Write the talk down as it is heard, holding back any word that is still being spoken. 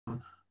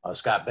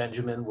Scott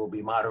Benjamin will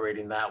be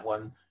moderating that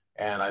one.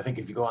 And I think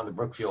if you go on the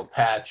Brookfield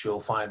patch, you'll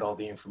find all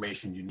the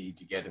information you need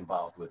to get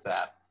involved with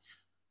that.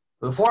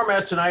 The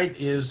format tonight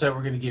is that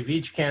we're going to give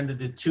each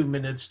candidate 2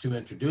 minutes to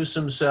introduce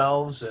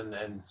themselves,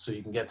 and so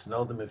you can get to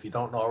know them if you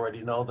don't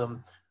already know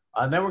them.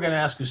 And then we're going to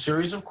ask a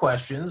series of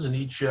questions, and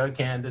each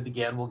candidate,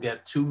 again, will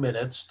get 2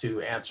 minutes to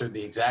answer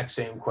the exact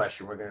same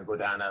question. We're going to go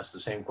down and ask the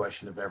same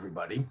question of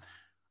everybody.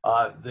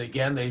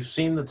 Again, they've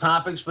seen the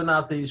topics, but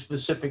not the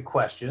specific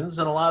questions.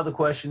 And a lot of the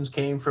questions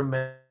came from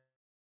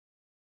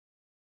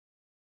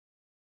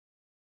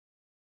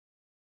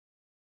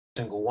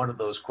single one of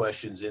those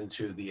questions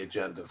into the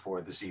agenda for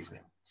this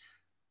evening.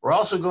 We're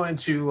also going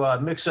to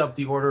mix up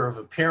the order of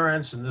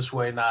appearance, and this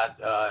way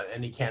not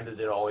any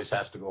candidate always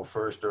has to go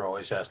first or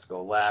always has to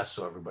go last,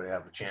 so everybody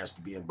have a chance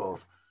to be in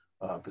both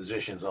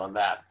positions on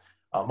that.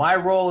 My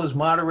role as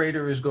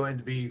moderator is going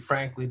to be,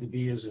 frankly, to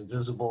be as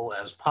invisible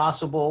as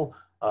possible.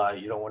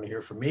 You don't want to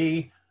hear from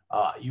me.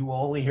 You will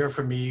only hear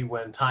from me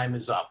when time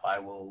is up. I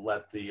will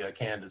let the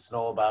candidates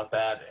know about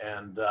that,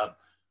 and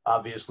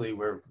obviously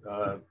we're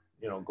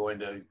going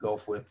to go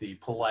with the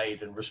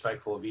polite and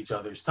respectful of each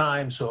other's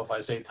time. So if I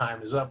say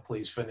time is up,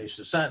 please finish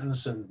the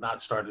sentence and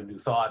not start a new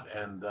thought.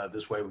 And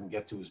this way we can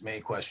get to as many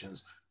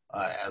questions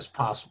as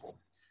possible.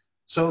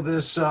 So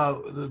this,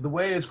 the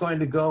way it's going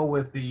to go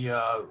with the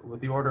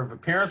order of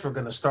appearance, we're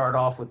going to start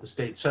off with the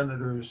state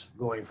senators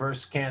going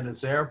first,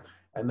 candidates there,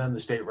 and then the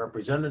state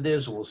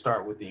representatives. We'll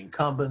start with the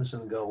incumbents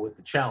and go with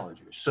the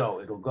challengers.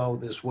 So it'll go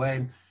this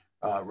way.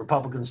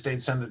 Republican State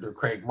Senator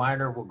Craig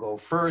Minor will go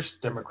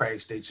first.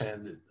 Democratic State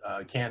Senate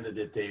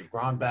candidate Dave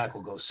Gronbach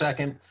will go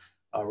second.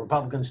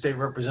 Republican State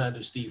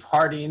Representative Steve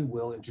Harding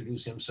will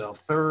introduce himself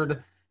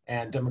third.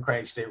 And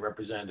Democratic State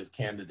Representative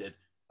candidate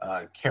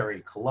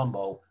Kerry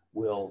Colombo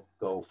will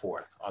go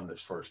fourth on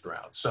this first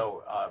round.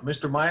 So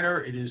Mr.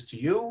 Minor, it is to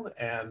you,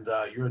 and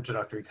your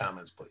introductory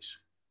comments, please.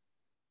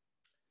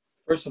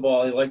 First of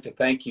all, I'd like to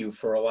thank you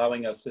for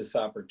allowing us this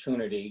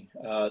opportunity.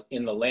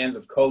 In the land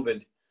of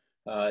COVID,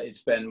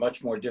 it's been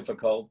much more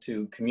difficult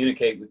to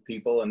communicate with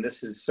people, and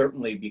this has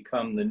certainly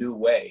become the new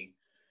way.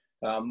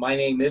 My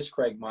name is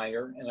Craig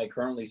Minor, and I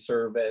currently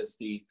serve as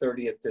the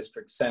 30th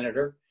District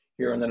Senator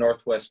here in the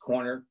Northwest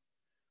Corner.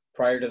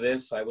 Prior to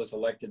this, I was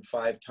elected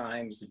 5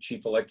 times, the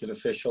chief elected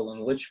official in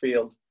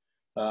Litchfield.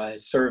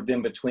 Served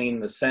in between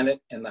the Senate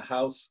and the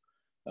House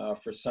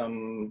for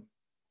some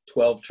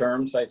 12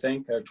 terms, I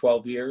think, or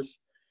 12 years.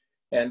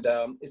 And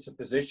it's a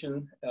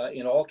position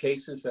in all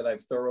cases that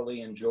I've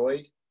thoroughly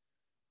enjoyed.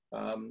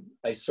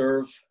 I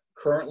serve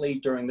currently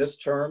during this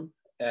term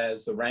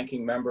as the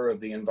ranking member of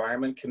the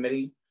Environment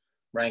Committee,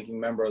 ranking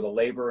member of the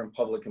Labor and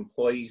Public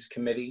Employees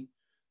Committee.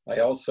 I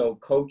also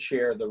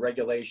co-chair the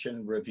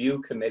Regulation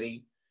Review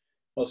Committee.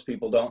 Most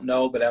people don't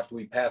know, but after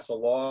we pass a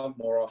law,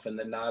 more often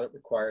than not, it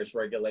requires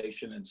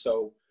regulation. And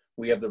so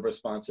we have the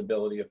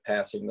responsibility of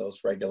passing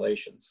those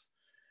regulations.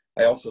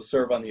 I also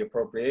serve on the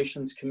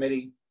Appropriations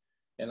Committee,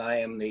 and I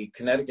am the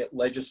Connecticut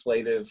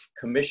Legislative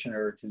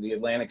Commissioner to the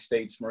Atlantic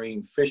States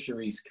Marine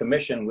Fisheries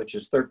Commission, which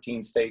is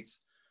 13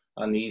 states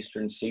on the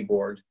Eastern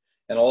Seaboard.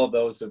 And all of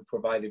those have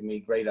provided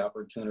me great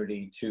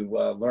opportunity to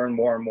learn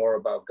more and more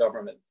about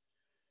government.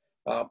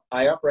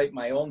 I operate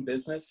my own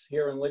business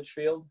here in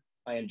Litchfield.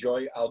 I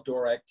enjoy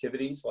outdoor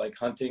activities like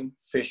hunting,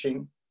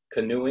 fishing,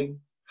 canoeing,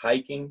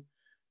 hiking.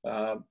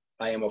 I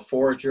am a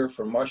forager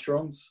for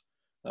mushrooms.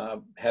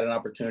 Had an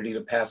opportunity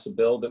to pass a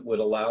bill that would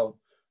allow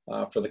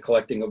for the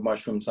collecting of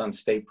mushrooms on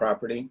state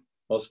property.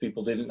 Most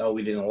people didn't know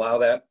we didn't allow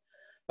that.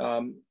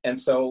 And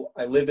so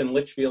I live in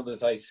Litchfield,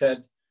 as I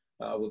said,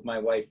 with my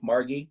wife,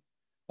 Margie.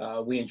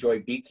 We enjoy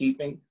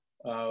beekeeping.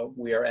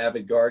 We are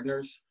avid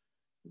gardeners.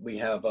 We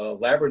have a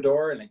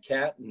Labrador and a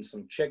cat and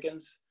some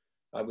chickens.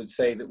 I would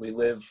say that we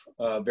live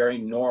a very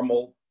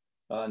normal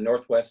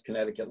Northwest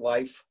Connecticut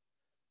life.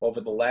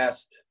 Over the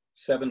last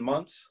 7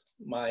 months,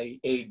 my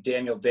aide,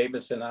 Daniel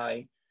Davis, and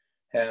I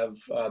have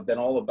been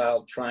all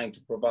about trying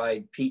to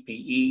provide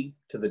PPE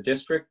to the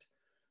district,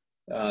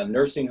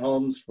 nursing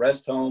homes,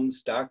 rest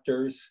homes,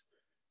 doctors,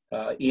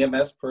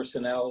 EMS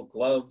personnel,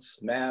 gloves,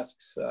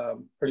 masks,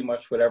 pretty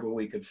much whatever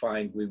we could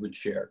find, we would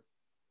share.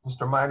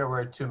 Mr. Minor,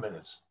 we're at 2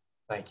 minutes.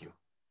 Thank you.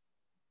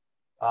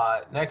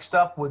 Next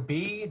up would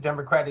be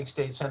Democratic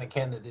State Senate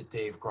candidate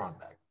Dave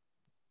Gronbach.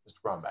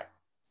 Mr. Gronbach.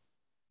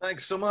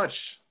 Thanks so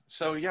much.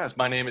 So yes,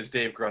 my name is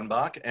Dave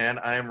Gronbach, and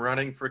I am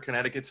running for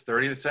Connecticut's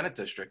 30th Senate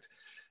District.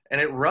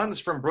 And it runs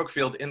from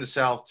Brookfield in the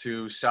south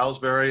to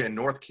Salisbury and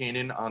North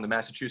Canaan on the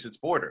Massachusetts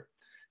border.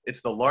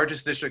 It's the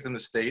largest district in the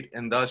state,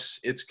 and thus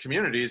its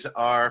communities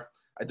are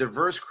a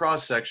diverse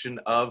cross-section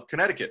of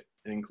Connecticut.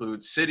 It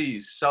includes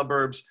cities,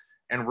 suburbs,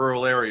 and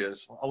rural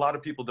areas. A lot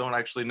of people don't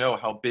actually know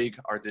how big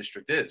our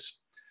district is.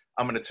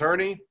 I'm an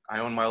attorney. I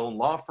own my own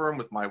law firm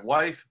with my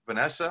wife,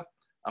 Vanessa.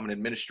 I'm an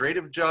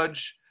administrative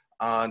judge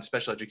on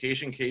special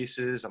education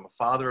cases. I'm a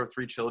father of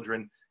 3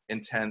 children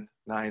in 10th,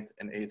 9th,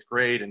 and 8th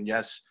grade. And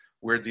yes,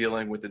 we're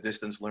dealing with the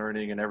distance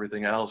learning and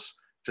everything else,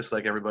 just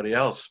like everybody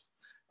else.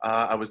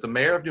 I was the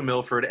mayor of New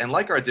Milford, and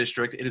like our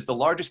district, it is the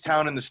largest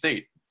town in the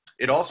state.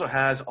 It also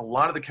has a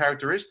lot of the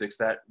characteristics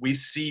that we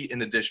see in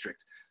the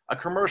district. A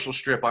commercial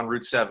strip on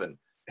Route 7,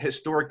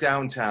 historic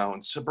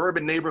downtown,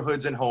 suburban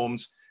neighborhoods and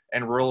homes,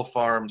 and rural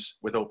farms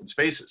with open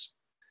spaces.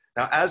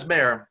 Now, as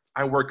mayor,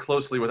 I work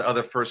closely with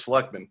other first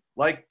selectmen,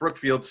 like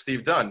Brookfield's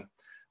Steve Dunn,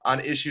 on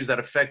issues that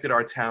affected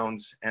our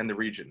towns and the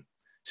region.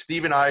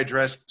 Steve and I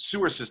addressed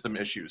sewer system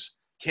issues,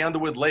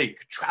 Candlewood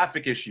Lake,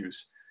 traffic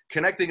issues,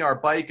 connecting our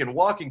bike and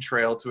walking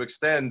trail to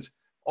extend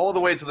all the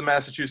way to the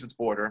Massachusetts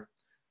border,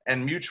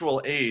 and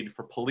mutual aid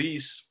for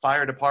police,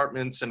 fire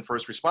departments, and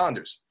first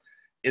responders.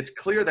 It's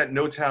clear that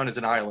no town is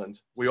an island.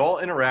 We all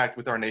interact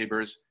with our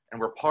neighbors, and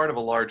we're part of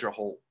a larger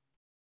whole.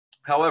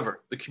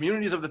 However, the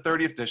communities of the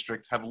 30th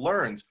District have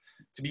learned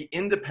to be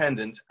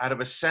independent out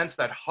of a sense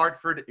that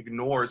Hartford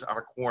ignores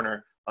our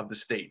corner of the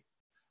state.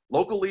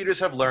 Local leaders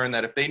have learned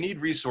that if they need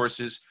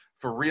resources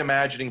for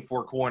reimagining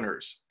Four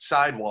Corners,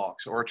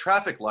 sidewalks, or a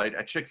traffic light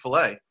at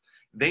Chick-fil-A,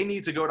 they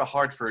need to go to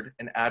Hartford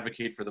and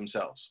advocate for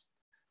themselves.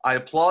 I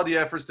applaud the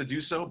efforts to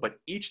do so, but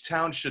each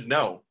town should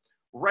know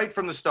right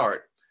from the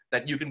start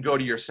that you can go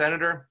to your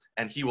senator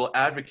and he will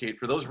advocate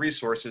for those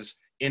resources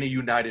in a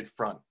united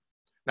front.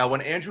 Now,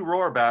 when Andrew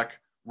Rohrbach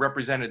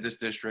represented this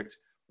district,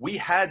 we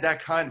had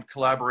that kind of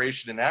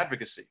collaboration and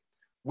advocacy.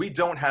 We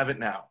don't have it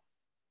now.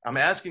 I'm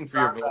asking for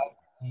your vote.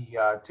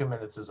 The 2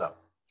 minutes is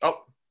up.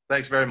 Oh,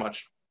 thanks very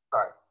much.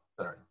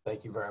 Sorry.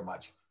 Thank you very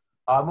much.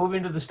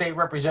 Moving to the state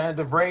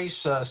representative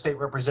race, State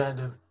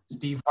Representative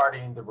Steve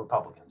Harding, the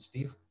Republican.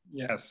 Steve?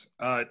 Yes.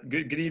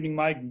 Good evening,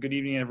 Mike. Good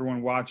evening,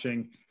 everyone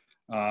watching.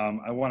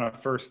 I want to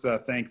first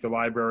thank the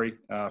library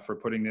for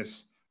putting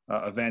this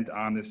event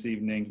on this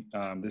evening.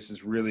 This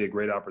is really a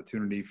great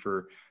opportunity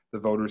for the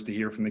voters to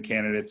hear from the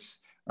candidates,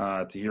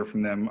 to hear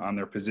from them on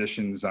their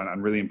positions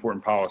on really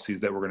important policies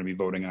that we're going to be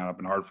voting on up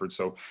in Hartford.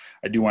 So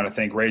I do want to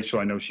thank Rachel.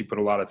 I know she put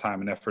a lot of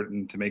time and effort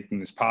into making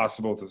this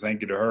possible. So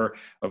thank you to her.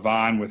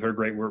 Yvonne with her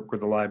great work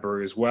with the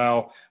library as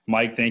well.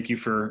 Mike, thank you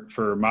for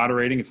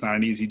moderating. It's not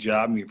an easy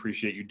job, and we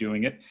appreciate you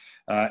doing it.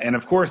 And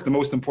of course, the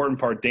most important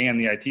part, Dan,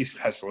 the IT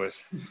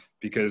specialist,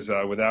 because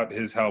without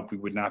his help, we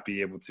would not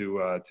be able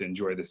to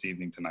enjoy this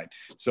evening tonight.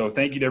 So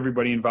thank you to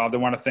everybody involved. I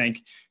want to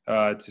thank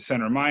to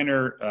Senator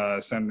Minor,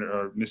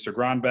 Mr.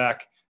 Gronbach,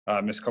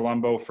 Ms.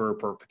 Colombo for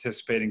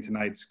participating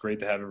tonight. It's great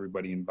to have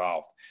everybody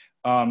involved.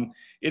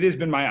 It has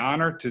been my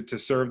honor to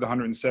serve the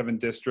 107th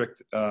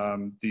District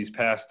these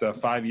past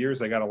 5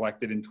 years. I got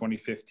elected in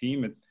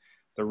 2015 at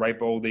the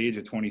ripe old age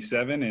of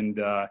 27, and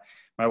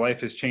my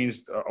life has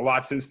changed a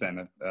lot since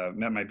then. I've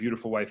met my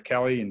beautiful wife,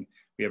 Kelly, and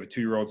we have a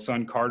 2-year-old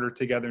son, Carter,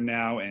 together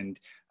now, and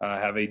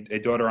have a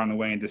daughter on the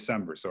way in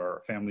December. So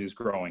our family is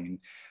growing.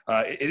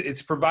 And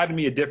it's provided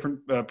me a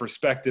different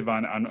perspective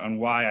on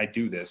why I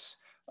do this.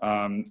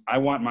 I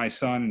want my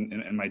son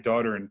and my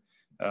daughter and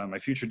my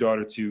future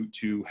daughter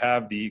to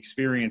have the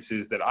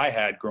experiences that I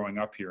had growing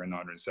up here in the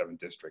 107th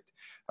District.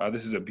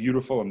 This is a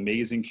beautiful,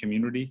 amazing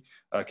community.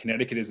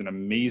 Connecticut is an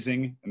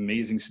amazing,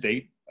 amazing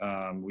state.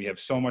 We have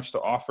so much to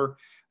offer,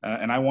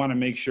 and I want to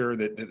make sure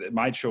that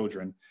my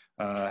children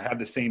have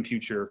the same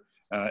future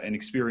and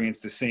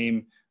experience the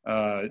same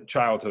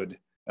childhood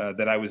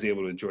that I was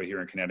able to enjoy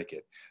here in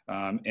Connecticut.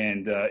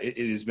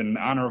 It has been an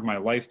honor of my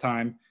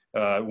lifetime,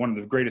 one of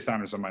the greatest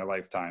honors of my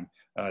lifetime,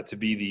 to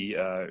be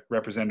the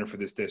representative for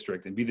this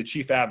district and be the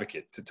chief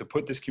advocate to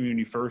put this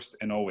community first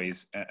and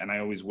always, and I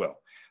always will.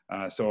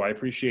 So I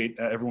appreciate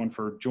everyone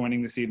for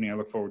joining this evening. I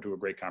look forward to a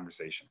great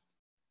conversation.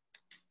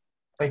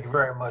 Thank you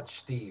very much,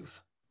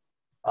 Steve.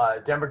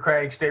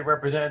 Democratic State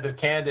Representative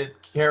candidate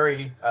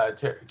Carrie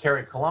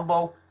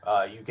Colombo,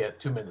 you get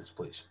 2 minutes,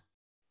 please.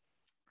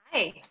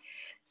 Hi.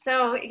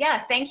 So yeah,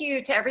 thank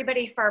you to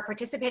everybody for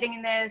participating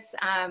in this,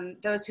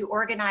 those who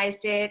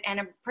organized it,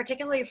 and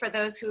particularly for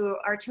those who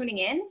are tuning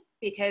in,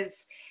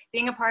 because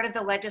being a part of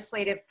the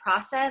legislative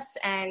process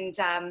and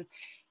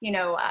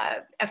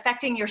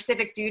affecting your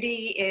civic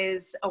duty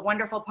is a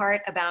wonderful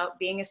part about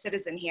being a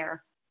citizen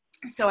here.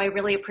 So I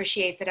really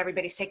appreciate that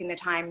everybody's taking the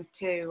time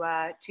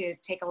to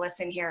take a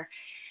listen here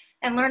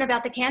and learn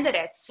about the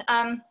candidates.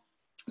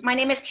 My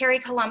name is Carrie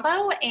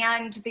Colombo,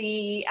 and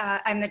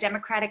I'm the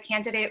Democratic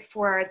candidate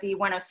for the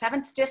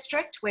 107th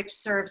District, which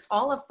serves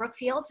all of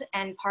Brookfield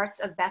and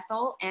parts of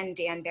Bethel and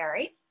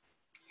Danbury.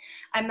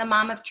 I'm the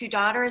mom of 2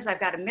 daughters.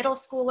 I've got a middle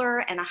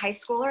schooler and a high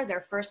schooler,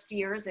 their first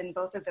years in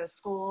both of those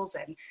schools.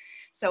 And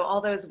so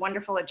all those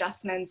wonderful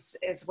adjustments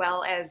as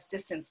well as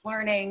distance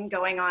learning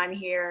going on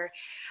here.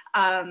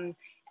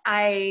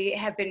 I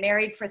have been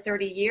married for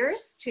 30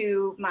 years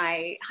to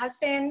my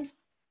husband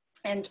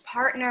and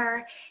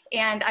partner,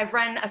 and I've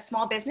run a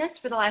small business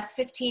for the last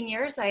 15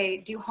 years. I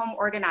do home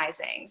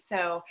organizing.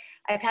 So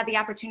I've had the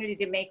opportunity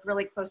to make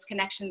really close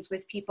connections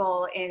with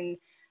people in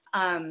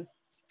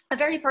a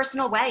very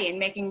personal way in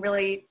making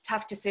really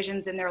tough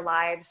decisions in their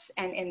lives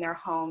and in their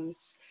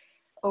homes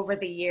over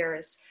the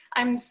years.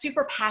 I'm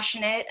super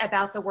passionate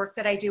about the work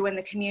that I do in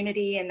the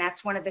community, and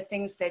that's one of the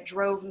things that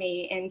drove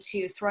me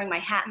into throwing my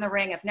hat in the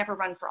ring. I've never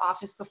run for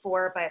office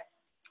before, but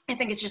I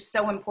think it's just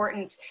so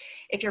important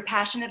if you're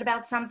passionate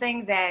about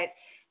something that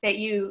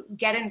you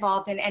get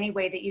involved in any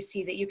way that you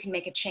see that you can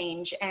make a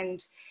change. And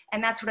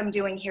that's what I'm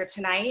doing here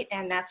tonight.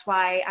 And that's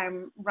why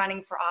I'm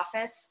running for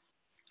office.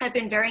 I've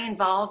been very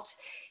involved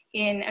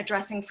in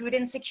addressing food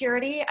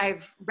insecurity.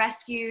 I've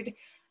rescued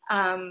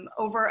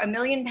over 1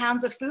 million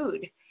pounds of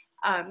food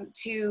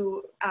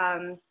to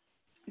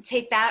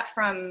take that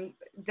from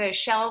the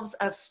shelves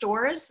of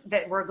stores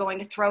that were going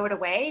to throw it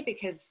away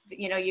because,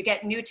 you know, you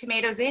get new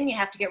tomatoes in, you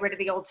have to get rid of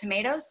the old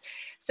tomatoes.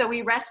 So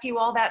we rescue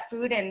all that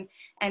food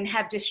and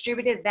have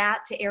distributed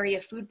that to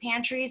area food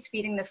pantries,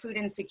 feeding the food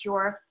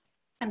insecure.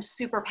 I'm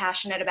super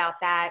passionate about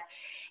that.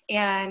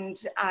 And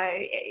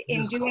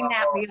in doing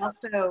that, we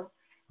also...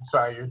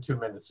 Sorry, your 2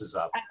 minutes is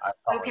up.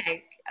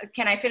 Okay,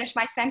 can I finish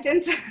my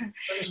sentence?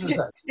 Finish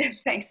the sentence.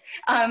 Thanks.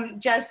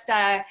 Just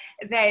that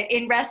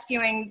in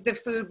rescuing the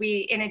food,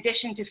 we, in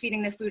addition to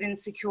feeding the food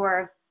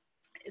insecure,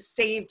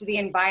 saved the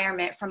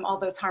environment from all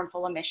those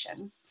harmful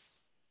emissions.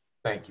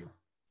 Thank you.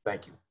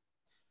 Thank you.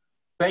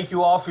 Thank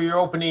you all for your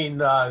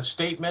opening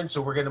statements.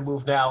 So we're going to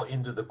move now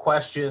into the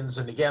questions.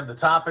 And again, the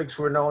topics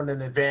were known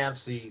in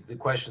advance. The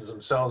questions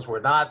themselves were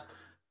not.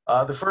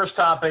 The first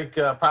topic,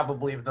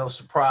 probably of no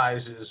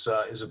surprise,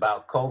 is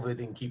about COVID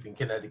and keeping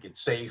Connecticut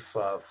safe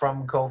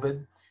from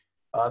COVID.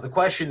 The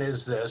question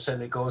is this,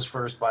 and it goes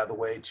first, by the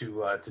way,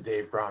 to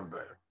Dave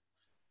Grunberg.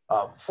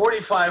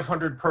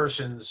 4,500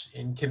 persons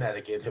in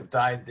Connecticut have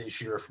died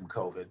this year from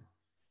COVID,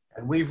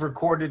 and we've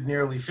recorded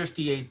nearly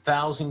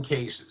 58,000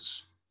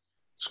 cases.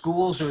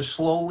 Schools are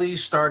slowly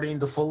starting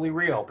to fully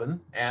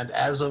reopen, and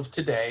as of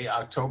today,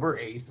 October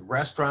 8th,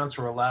 restaurants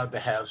are allowed to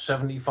have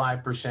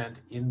 75%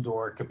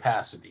 indoor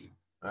capacity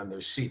on their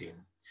seating.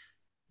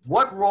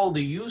 What role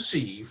do you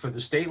see for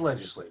the state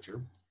legislature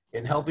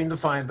in helping to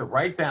find the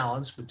right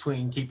balance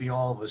between keeping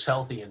all of us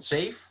healthy and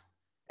safe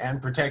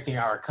and protecting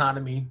our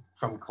economy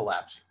from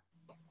collapsing?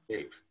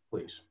 Dave,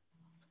 please.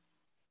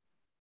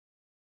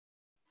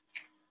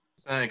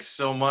 Thanks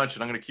so much,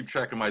 and I'm going to keep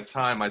track of my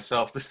time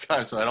myself this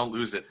time so I don't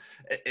lose it.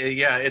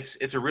 Yeah,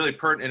 it's a really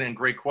pertinent and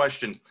great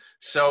question.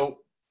 So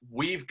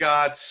we've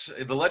got,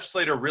 the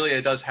legislator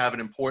really does have an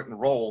important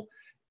role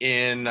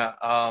in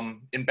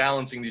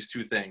balancing these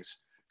two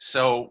things.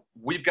 So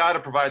we've got to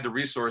provide the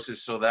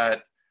resources so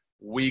that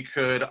we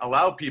could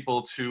allow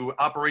people to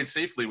operate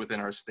safely within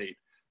our state.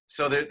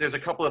 So there's a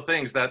couple of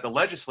things that the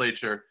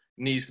legislature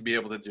needs to be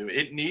able to do.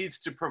 It needs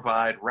to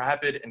provide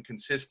rapid and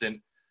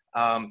consistent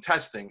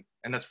testing,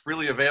 and that's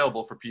freely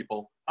available for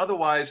people.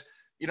 Otherwise,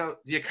 you know,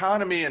 the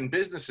economy and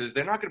businesses,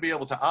 they're not going to be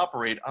able to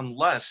operate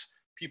unless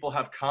people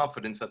have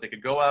confidence that they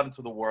could go out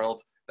into the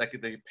world, that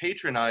they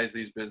patronize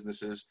these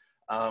businesses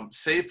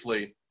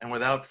safely and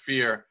without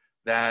fear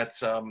that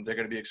they're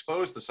going to be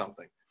exposed to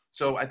something.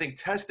 So I think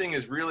testing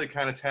is really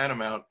kind of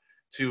tantamount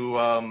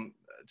to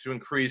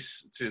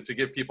increase, to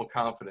give people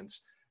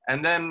confidence.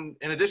 And then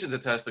in addition to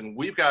testing,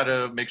 we've got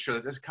to make sure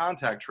that there's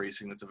contact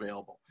tracing that's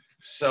available.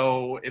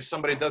 So if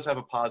somebody does have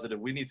a positive,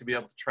 we need to be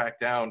able to track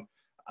down,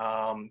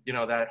 you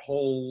know, that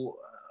whole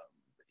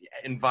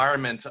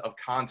environment of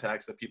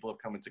contacts that people have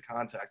come into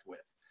contact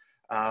with.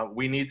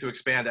 We need to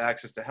expand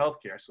access to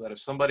healthcare so that if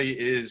somebody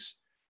is,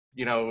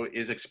 you know,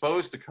 is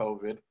exposed to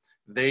COVID,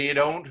 they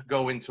don't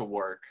go into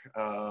work.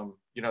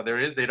 You know,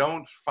 they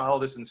don't follow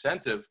this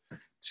incentive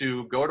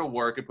to go to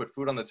work and put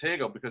food on the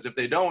table, because if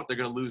they don't, they're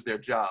going to lose their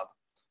job.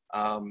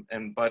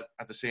 But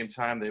at the same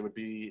time, they would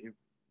be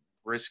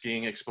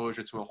risking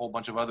exposure to a whole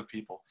bunch of other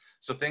people.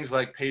 So things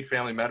like paid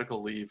family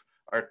medical leave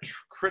are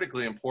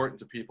critically important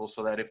to people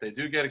so that if they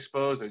do get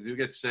exposed or do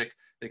get sick,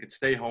 they could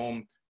stay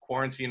home,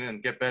 quarantine,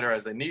 and get better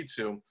as they need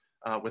to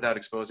without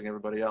exposing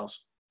everybody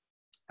else.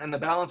 And the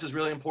balance is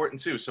really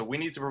important too. So we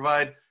need to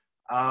provide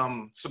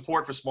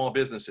support for small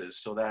businesses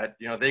so that,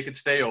 you know, they could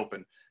stay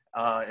open.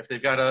 If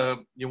they've got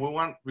you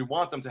know, we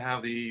want them to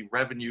have the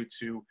revenue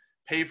to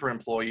pay for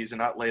employees and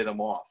not lay them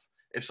off.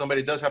 If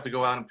somebody does have to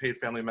go out on paid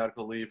family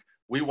medical leave,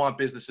 we want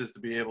businesses to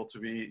be able to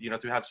be, you know,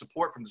 to have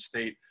support from the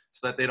state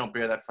so that they don't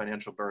bear that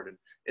financial burden.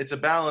 It's a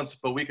balance,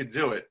 but we could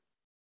do it.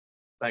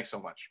 Thanks so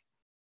much.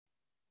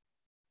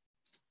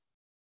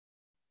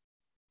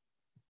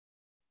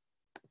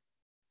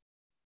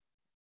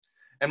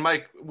 And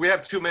Mike, we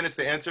have 2 minutes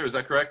to answer, is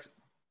that correct?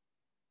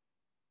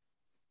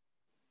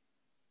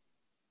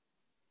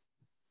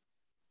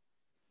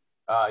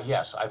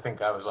 Yes, I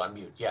think I was on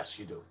mute. Yes,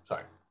 you do.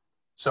 Sorry.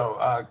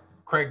 So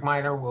Craig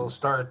Minor, we'll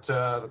start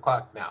the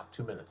clock now.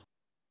 2 minutes.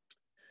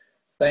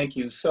 Thank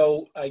you.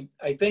 So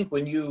I think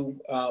when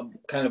you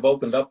kind of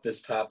opened up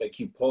this topic,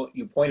 you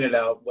pointed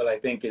out what I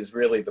think is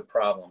really the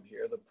problem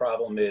here. The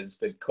problem is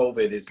that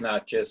COVID is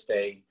not just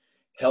a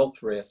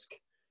health risk.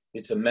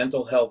 It's a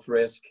mental health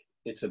risk.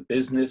 It's a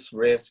business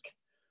risk.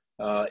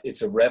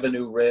 It's a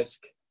revenue risk.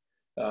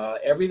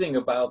 Everything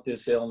about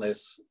this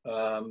illness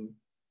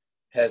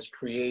has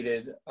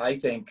created, I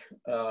think,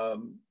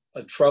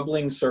 a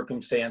troubling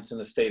circumstance in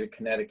the state of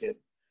Connecticut,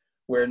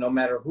 where no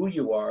matter who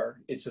you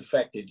are, it's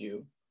affected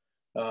you.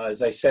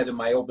 As I said in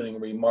my opening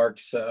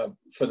remarks,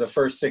 for the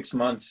first 6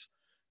 months,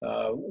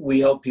 We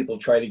help people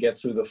try to get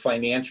through the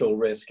financial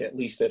risk, at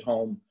least at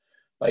home,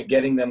 by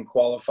getting them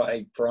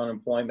qualified for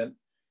unemployment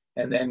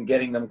and then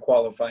getting them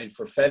qualified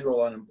for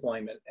federal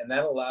unemployment. And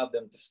that allowed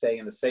them to stay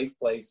in a safe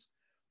place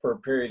for a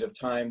period of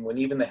time when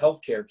even the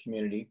healthcare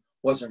community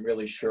wasn't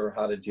really sure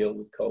how to deal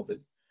with COVID.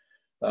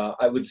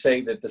 I would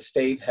say that the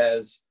state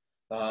has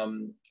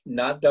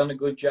not done a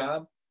good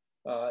job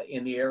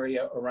in the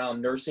area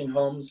around nursing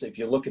homes. If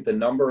you look at the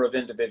number of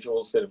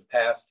individuals that have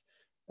passed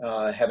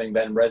having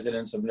been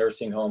residents of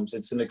nursing homes,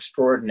 it's an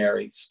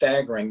extraordinary,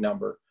 staggering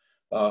number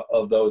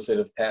of those that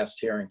have passed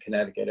here in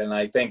Connecticut. And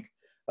I think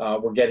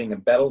we're getting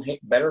a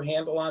better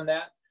handle on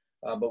that,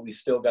 but we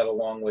still got a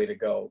long way to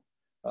go.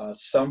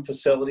 Some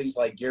facilities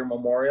like Gear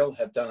Memorial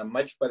have done a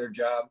much better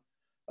job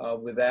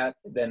with that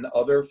than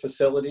other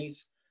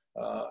facilities.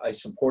 I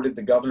supported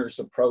the governor's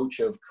approach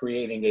of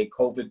creating a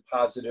COVID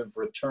positive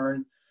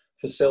return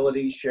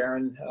facility.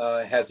 Sharon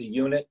has a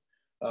unit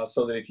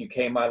so that if you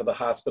came out of the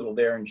hospital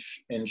there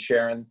in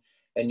Sharon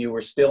and you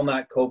were still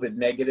not COVID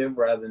negative,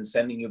 rather than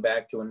sending you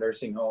back to a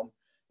nursing home,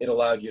 it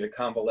allowed you to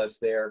convalesce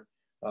there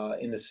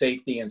in the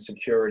safety and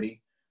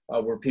security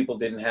where people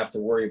didn't have to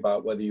worry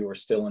about whether you were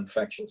still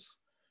infectious.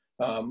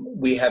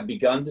 We have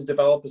begun to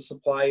develop a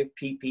supply of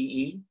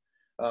PPE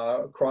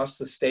across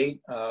the state.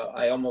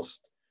 I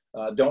almost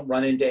don't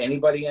run into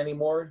anybody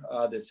anymore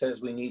that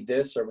says we need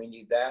this or we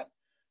need that.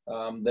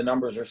 The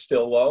numbers are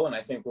still low, and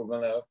I think we're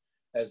going to,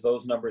 as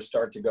those numbers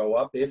start to go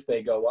up, if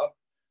they go up,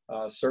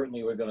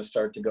 certainly we're going to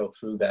start to go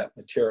through that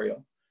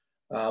material.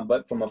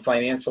 But from a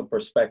financial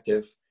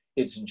perspective,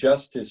 it's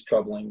just as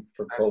troubling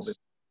for COVID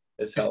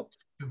as health.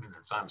 2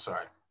 minutes. I'm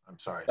sorry.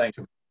 Thank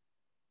you.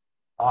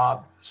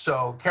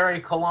 So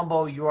Carrie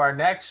Colombo, you are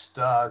next.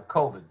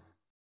 COVID.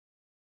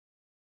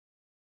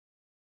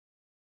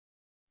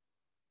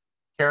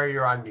 Carrie,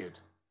 you're on mute.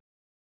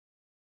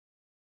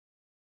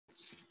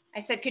 I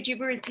said, could you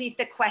repeat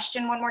the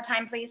question one more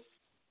time, please?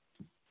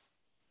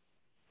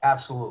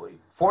 Absolutely.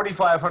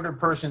 4,500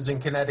 persons in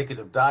Connecticut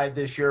have died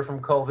this year from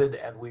COVID,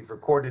 and we've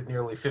recorded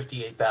nearly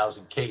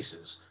 58,000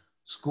 cases.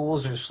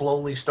 Schools are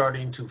slowly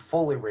starting to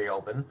fully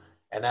reopen,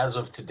 and as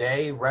of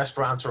today,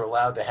 restaurants are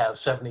allowed to have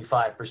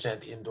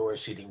 75% indoor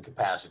seating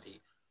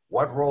capacity.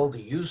 What role do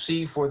you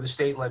see for the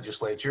state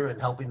legislature in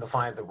helping to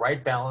find the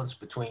right balance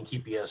between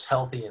keeping us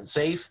healthy and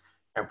safe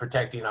and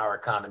protecting our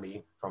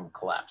economy from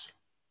collapsing?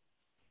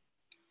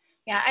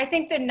 Yeah, I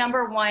think the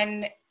number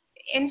one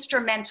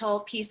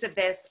instrumental piece of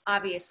this,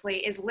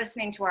 obviously, is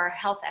listening to our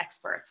health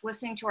experts,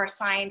 listening to our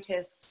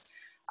scientists,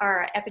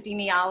 our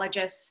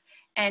epidemiologists,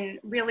 and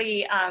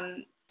really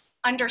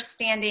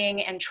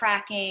understanding and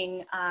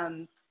tracking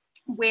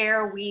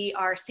where we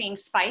are seeing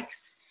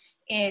spikes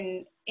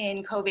in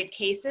COVID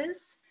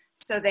cases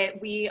so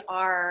that we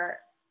are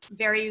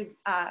very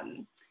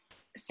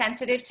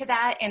sensitive to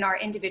that in our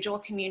individual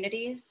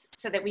communities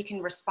so that we can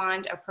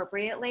respond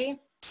appropriately.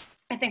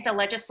 I think the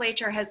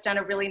legislature has done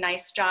a really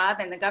nice job,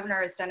 and the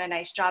governor has done a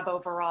nice job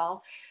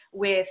overall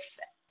with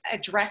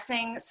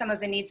addressing some of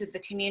the needs of the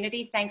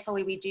community.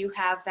 Thankfully, we do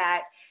have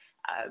that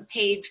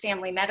paid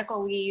family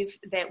medical leave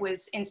that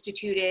was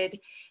instituted,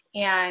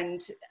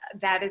 and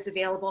that is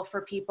available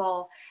for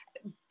people.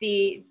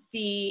 The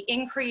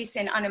increase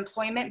in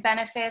unemployment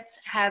benefits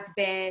have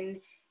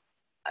been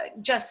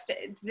just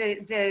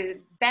the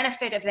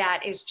benefit of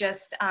that is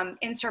just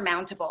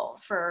insurmountable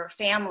for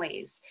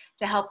families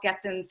to help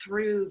get them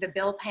through the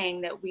bill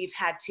paying that we've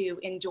had to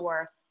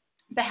endure.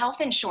 The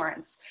health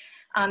insurance,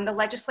 the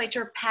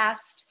legislature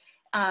passed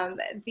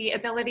the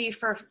ability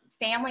for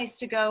families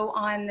to go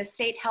on the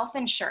state health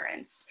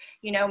insurance.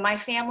 You know, my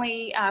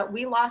family,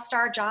 we lost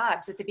our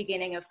jobs at the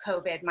beginning of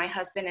COVID, my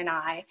husband and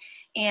I,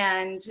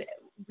 and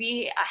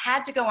we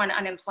had to go on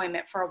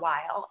unemployment for a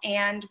while,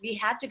 and we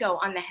had to go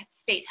on the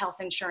state health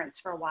insurance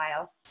for a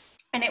while.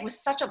 And it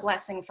was such a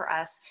blessing for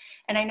us.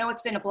 And I know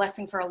it's been a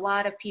blessing for a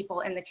lot of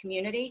people in the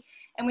community.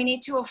 And we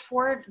need to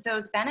afford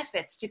those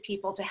benefits to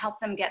people to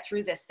help them get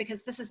through this,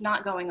 because this is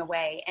not going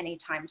away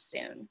anytime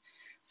soon.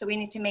 So we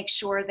need to make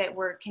sure that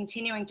we're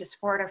continuing to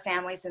support our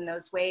families in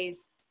those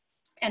ways,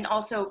 and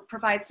also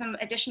provide some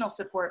additional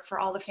support for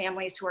all the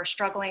families who are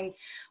struggling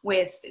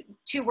with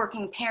 2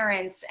 working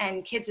parents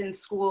and kids in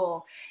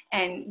school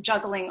and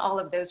juggling all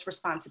of those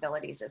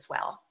responsibilities as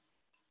well.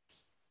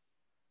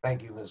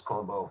 Thank you, Ms.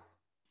 Colombo.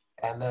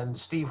 And then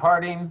Steve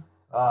Harding,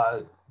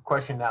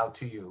 question now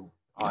to you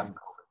on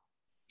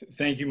COVID.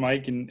 Thank you,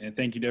 Mike, and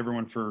thank you to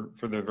everyone for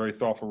the very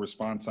thoughtful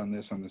response on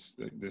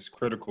this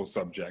critical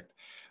subject.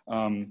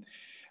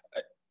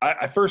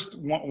 I first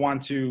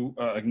want to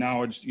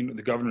acknowledge,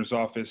 the governor's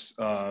office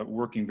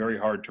working very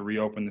hard to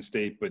reopen the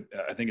state, but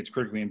I think it's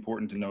critically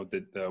important to note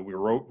that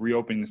we're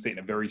reopening the state in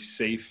a very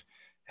safe,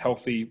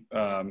 healthy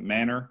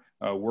manner,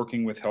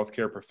 working with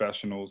healthcare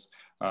professionals,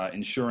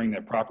 ensuring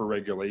that proper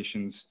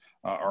regulations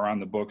are on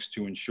the books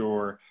to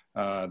ensure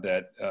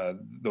that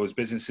those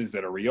businesses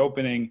that are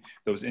reopening,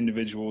 those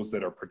individuals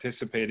that are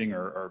participating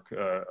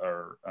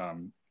are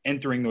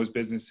entering those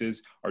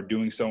businesses are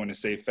doing so in a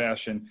safe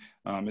fashion.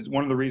 It's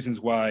one of the reasons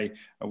why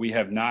we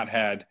have not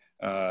had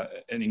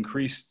an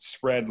increased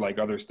spread like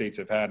other states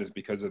have had, is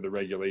because of the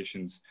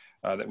regulations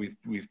that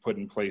we've put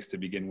in place to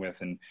begin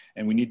with,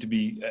 and we need to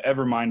be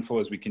ever mindful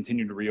as we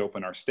continue to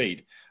reopen our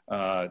state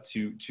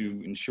to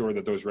ensure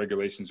that those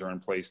regulations are in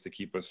place to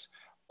keep us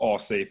all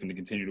safe and to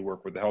continue to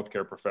work with the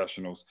healthcare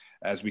professionals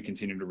as we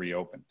continue to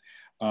reopen.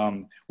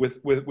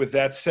 With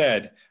that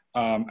said,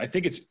 I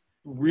think it's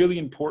really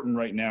important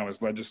right now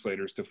as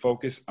legislators to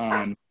focus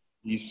on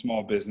these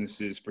small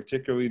businesses,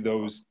 particularly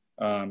those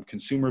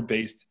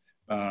consumer-based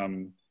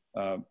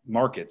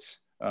markets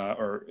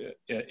or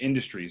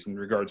industries in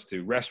regards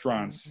to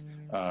restaurants,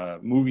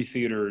 movie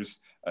theaters,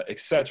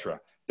 etc.,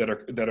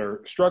 that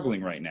are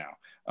struggling right now.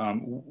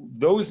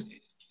 Those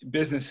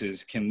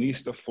businesses can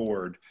least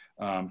afford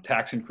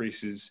tax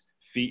increases,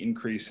 fee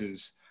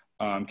increases,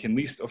 can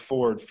least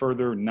afford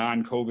further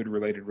non-COVID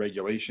related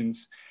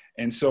regulations.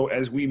 And so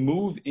as we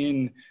move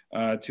in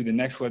to the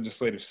next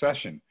legislative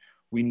session,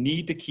 we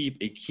need to keep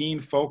a keen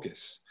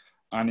focus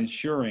on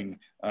ensuring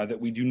that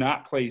we do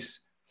not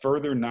place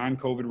further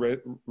non-COVID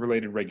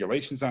related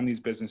regulations on these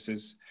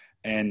businesses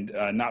and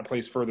not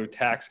place further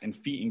tax and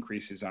fee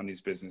increases on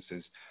these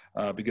businesses,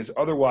 because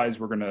otherwise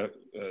we're going to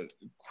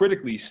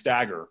critically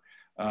stagger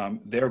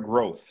their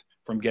growth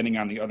from getting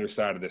on the other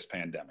side of this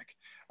pandemic.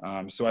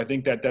 So I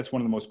think that that's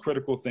one of the most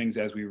critical things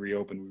as we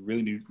reopen, we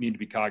really need to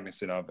be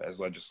cognizant of as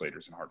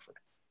legislators in Hartford.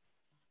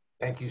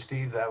 Thank you,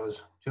 Steve. That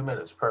was 2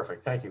 minutes.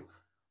 Perfect. Thank you.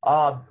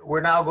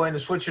 We're now going to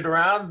switch it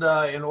around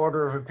in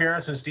order of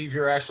appearance. And Steve,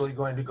 you're actually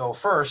going to go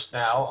first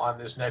now on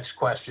this next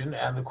question.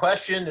 And the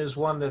question is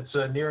one that's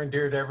near and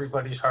dear to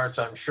everybody's hearts,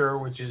 I'm sure,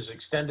 which is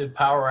extended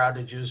power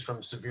outages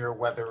from severe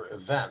weather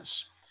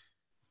events.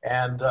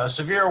 And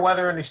severe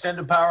weather and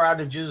extended power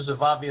outages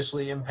have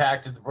obviously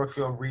impacted the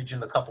Brookfield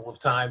region a couple of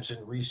times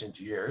in recent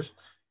years.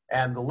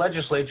 And the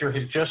legislature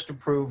has just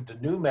approved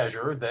a new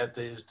measure that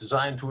is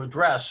designed to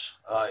address,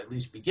 at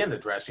least begin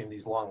addressing,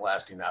 these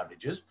long-lasting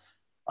outages.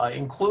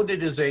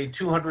 Included is a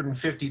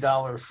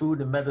 $250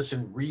 food and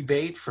medicine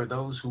rebate for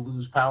those who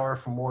lose power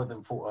for more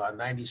than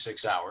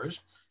 96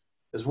 hours,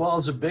 as well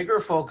as a bigger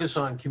focus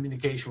on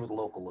communication with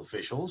local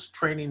officials,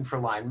 training for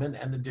linemen,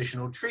 and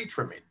additional tree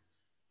trimming.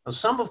 Now,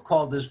 some have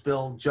called this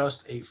bill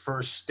just a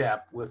first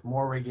step with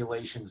more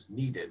regulations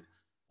needed.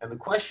 And the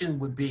question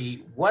would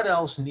be, what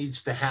else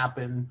needs to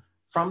happen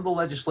from the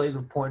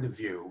legislative point of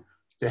view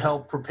to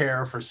help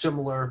prepare for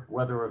similar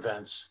weather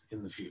events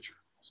in the future?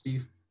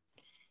 Steve?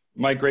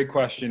 Mike, great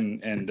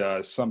question,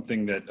 and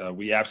something that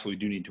we absolutely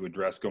do need to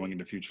address going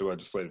into future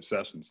legislative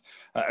sessions.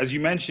 As you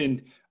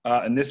mentioned,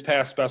 in this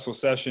past special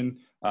session,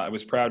 I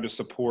was proud to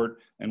support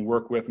and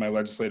work with my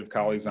legislative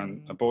colleagues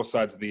on both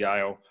sides of the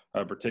aisle,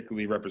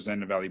 particularly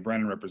Representative Ali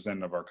Brennan,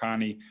 Representative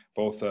Arcani,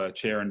 both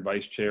chair and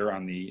vice chair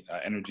on the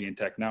Energy and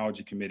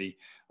Technology Committee,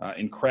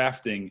 in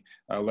crafting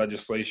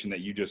legislation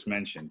that you just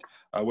mentioned.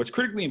 What's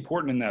critically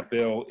important in that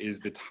bill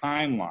is the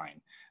timeline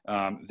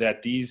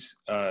that these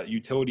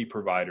utility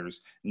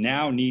providers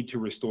now need to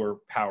restore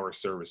power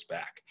service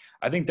back.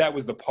 I think that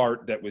was the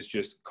part that was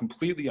just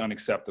completely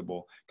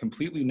unacceptable,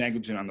 completely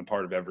negligent on the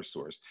part of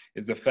Eversource,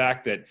 is the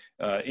fact that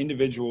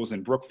individuals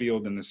in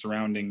Brookfield and the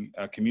surrounding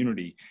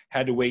community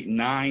had to wait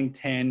 9,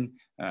 10,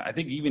 I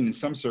think even in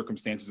some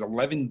circumstances,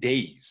 11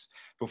 days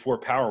before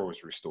power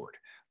was restored.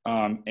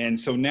 And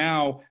so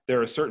now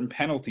there are certain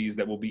penalties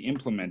that will be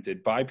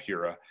implemented by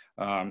PURA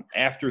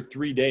after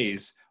 3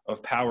 days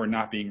of power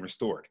not being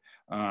restored.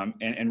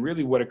 And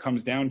really what it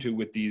comes down to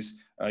with these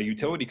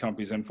utility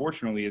companies,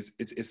 unfortunately, is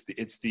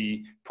it's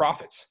the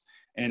profits.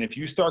 And if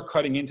you start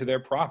cutting into their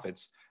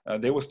profits,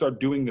 they will start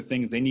doing the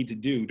things they need to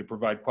do to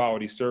provide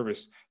quality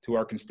service to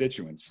our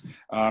constituents.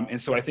 And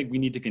so I think we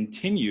need to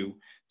continue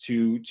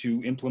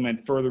to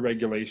implement further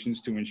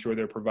regulations to ensure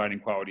they're providing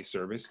quality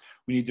service.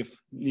 We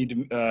need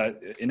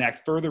to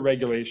enact further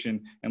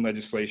regulation and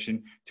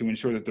legislation to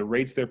ensure that the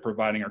rates they're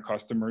providing our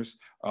customers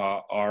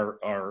are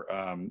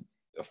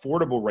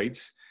affordable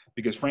rates,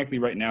 because frankly,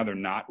 right now they're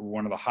not. We're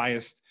one of the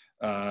highest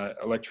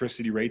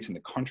electricity rates in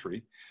the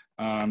country.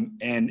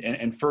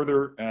 And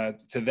further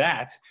to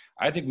that,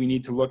 I think we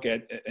need to look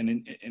at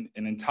an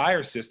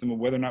entire system of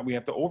whether or not we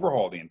have to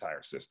overhaul the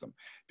entire system,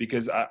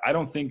 because I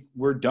don't think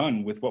we're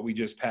done with what we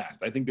just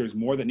passed. I think there's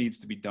more that needs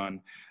to be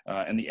done,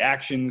 and the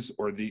actions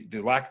or the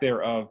lack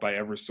thereof by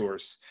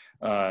Eversource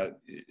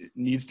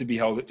needs to be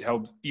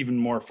held even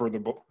more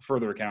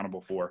further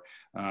accountable for.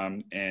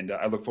 And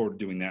I look forward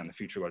to doing that in the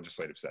future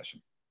legislative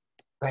session.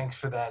 Thanks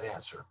for that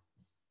answer.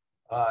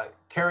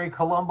 Carrie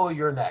Colombo,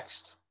 you're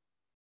next.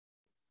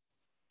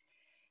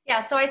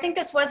 Yeah, so I think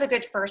this was a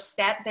good first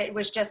step that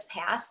was just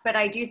passed, but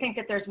I do think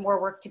that there's more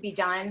work to be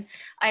done.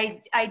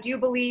 I do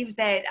believe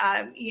that,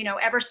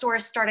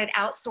 Eversource started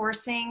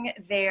outsourcing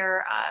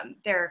their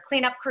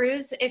cleanup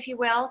crews, if you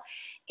will,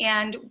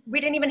 and we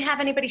didn't even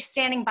have anybody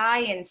standing by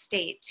in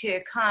state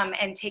to come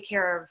and take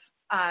care of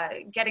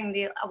getting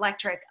the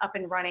electric up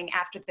and running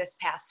after this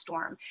past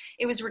storm.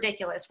 It was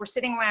ridiculous. We're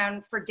sitting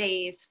around for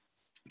days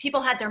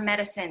People had their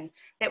medicine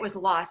that was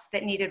lost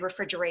that needed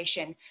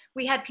refrigeration.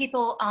 We had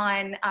people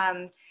on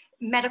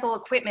medical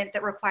equipment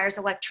that requires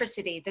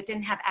electricity that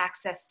didn't have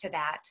access to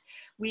that.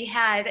 We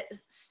had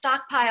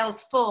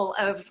stockpiles full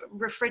of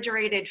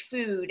refrigerated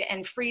food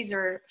and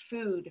freezer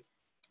food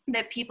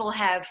that people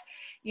have,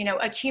 you know,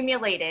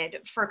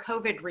 accumulated for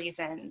COVID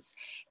reasons.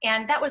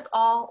 And that was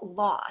all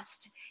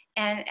lost.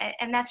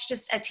 And that's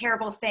just a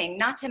terrible thing.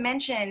 Not to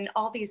mention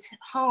all these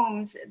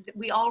homes,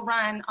 we all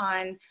run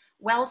on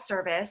well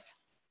service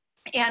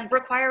and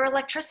require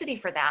electricity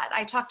for that.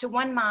 I talked to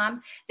one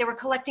mom, they were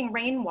collecting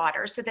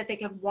rainwater so that they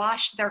could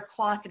wash their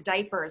cloth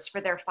diapers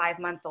for their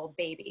 5-month-old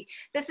baby.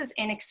 This is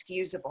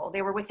inexcusable.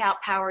 They were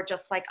without power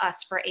just like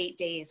us for 8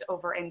 days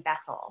over in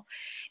Bethel.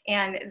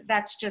 And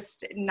that's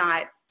just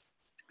not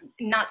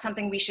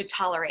something we should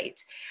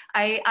tolerate.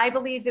 I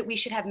believe that we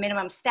should have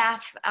minimum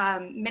staff,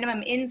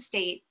 minimum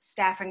in-state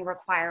staffing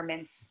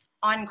requirements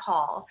on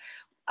call,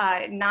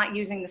 not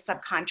using the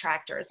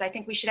subcontractors. I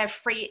think we should have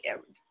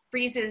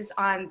freezes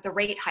on the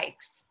rate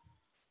hikes.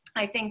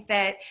 I think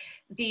that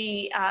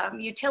the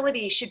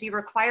utilities should be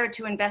required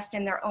to invest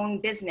in their own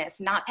business,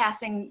 not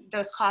passing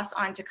those costs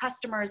on to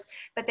customers,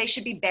 but they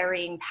should be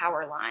burying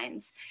power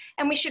lines.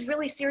 And we should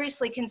really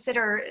seriously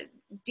consider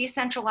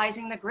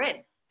decentralizing the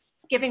grid,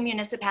 giving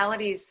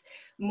municipalities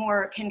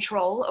more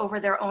control over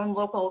their own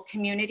local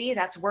community.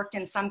 That's worked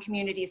in some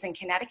communities in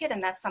Connecticut,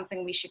 and that's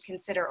something we should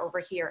consider over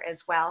here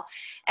as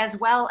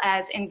well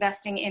as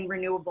investing in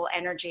renewable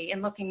energy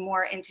and looking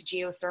more into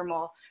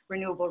geothermal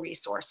renewable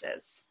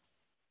resources.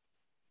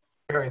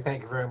 Carrie,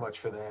 thank you very much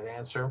for that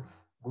answer.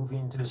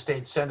 Moving to the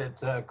State Senate,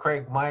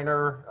 Craig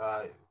Minor,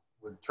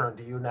 would turn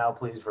to you now,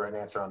 please, for an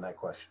answer on that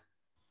question.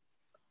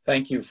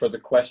 Thank you for the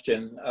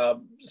question.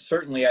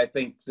 Certainly, I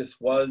think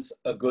this was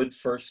a good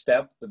first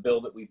step. The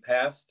bill that we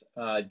passed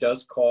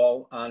does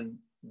call on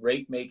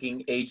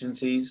rate-making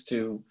agencies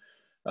to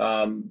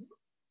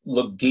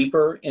look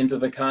deeper into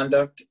the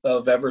conduct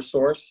of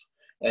Eversource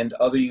and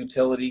other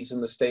utilities in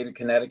the state of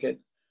Connecticut.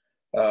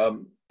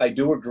 I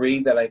do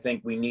agree that I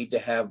think we need to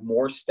have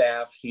more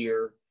staff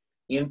here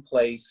in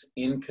place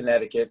in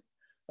Connecticut.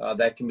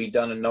 That can be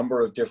done a number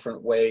of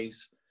different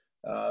ways.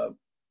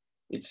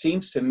 It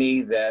seems to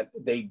me that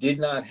they did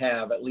not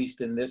have, at least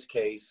in this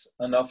case,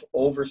 enough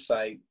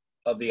oversight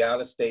of the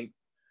out-of-state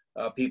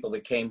people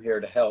that came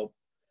here to help.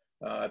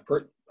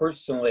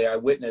 Personally, I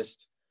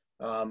witnessed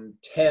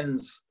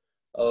tens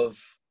of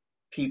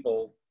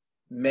people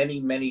many,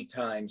 many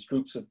times,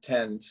 groups of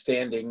 10,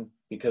 standing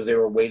because they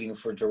were waiting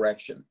for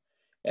direction.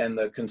 And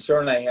the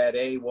concern I had,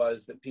 A,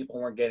 was that people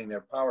weren't getting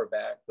their power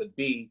back, but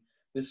B,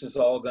 this is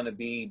all going to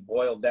be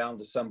boiled down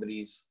to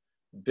somebody's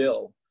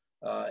bill.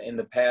 In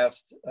the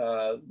past,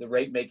 the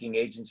rate-making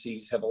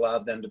agencies have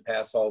allowed them to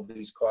pass all of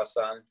these costs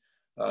on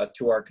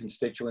to our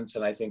constituents,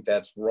 and I think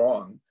that's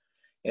wrong.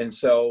 And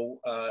so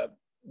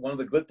one of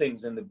the good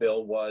things in the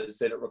bill was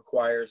that it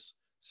requires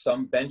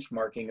some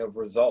benchmarking of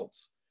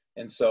results.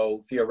 And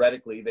so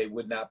theoretically, they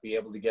would not be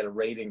able to get a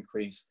rate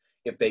increase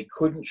if they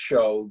couldn't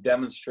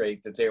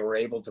demonstrate that they were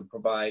able to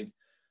provide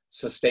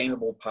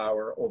sustainable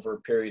power over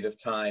a period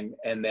of time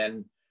and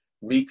then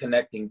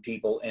reconnecting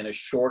people in a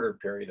shorter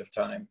period of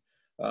time.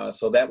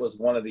 So that was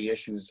one of the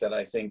issues that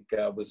I think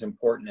was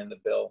important in the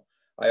bill.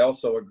 I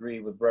also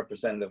agree with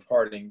Representative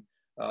Harding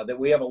that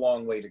we have a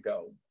long way to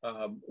go.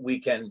 We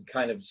can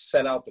kind of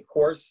set out the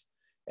course,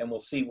 and we'll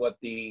see what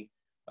the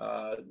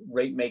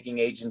rate-making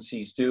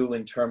agencies do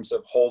in terms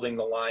of holding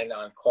the line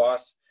on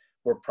costs.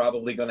 We're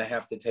probably going to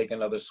have to take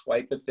another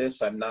swipe at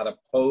this. I'm not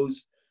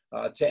opposed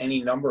to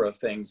any number of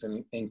things,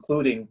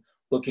 including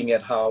looking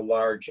at how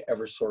large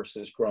Eversource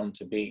has grown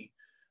to be.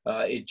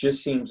 It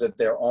just seems that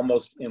they're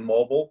almost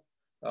immobile.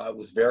 It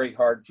was very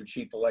hard for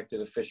chief elected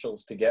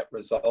officials to get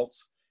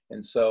results.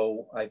 And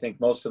so I think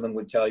most of them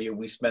would tell you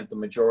we spent the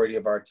majority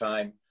of our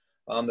time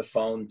on the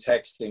phone,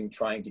 texting,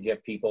 trying to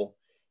get people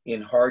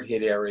in hard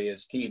hit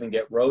areas to even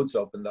get roads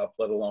opened up,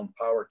 let alone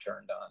power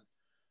turned on.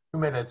 2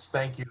 minutes.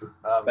 Thank you.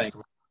 Thank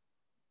you.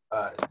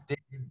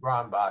 David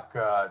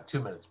Brombach,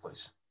 2 minutes,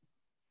 please.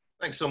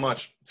 Thanks so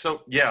much.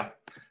 So yeah,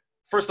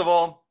 first of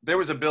all, there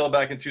was a bill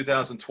back in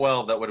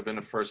 2012 that would have been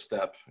the first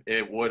step.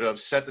 It would have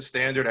set the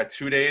standard at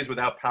 2 days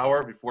without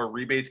power before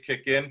rebates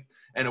kick in,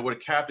 and it would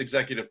have capped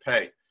executive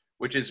pay,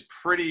 which is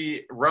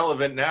pretty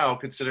relevant now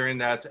considering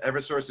that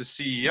Eversource's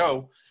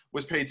CEO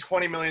was paid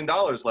 $20 million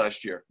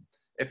last year.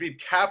 If he'd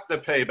capped the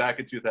pay back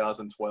in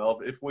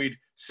 2012, if we'd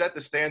set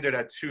the standard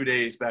at 2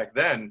 days back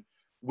then,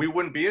 we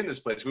wouldn't be in this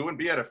place. We wouldn't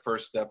be at a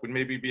first step. We'd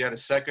maybe be at a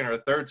second or a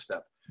third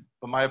step.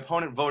 But my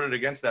opponent voted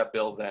against that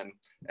bill then,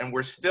 and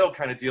we're still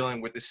kind of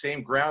dealing with the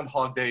same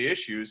Groundhog Day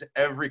issues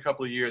every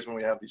couple of years when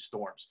we have these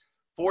storms.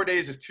 4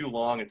 days is too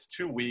long. It's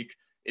too weak.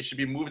 It should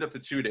be moved up to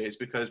 2 days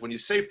because when you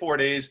say 4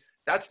 days,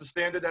 that's the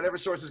standard that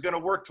Eversource is going to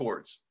work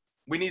towards.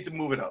 We need to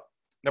move it up.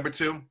 Number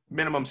two,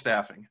 minimum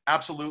staffing.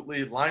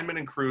 Absolutely, linemen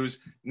and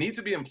crews need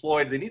to be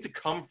employed. They need to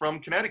come from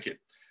Connecticut.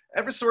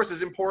 Eversource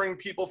is importing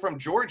people from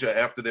Georgia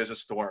after there's a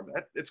storm.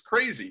 It's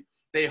crazy.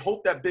 They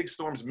hope that big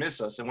storms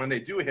miss us, and when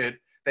they do hit,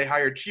 they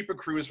hire cheaper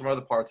crews from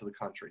other parts of the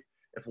country.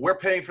 If we're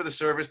paying for the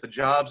service, the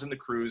jobs and the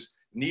crews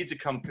need to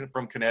come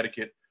from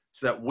Connecticut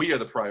so that we are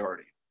the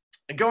priority.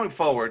 And going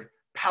forward,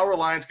 power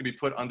lines can be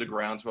put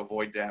underground to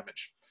avoid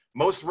damage.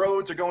 Most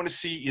roads are going to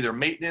see either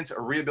maintenance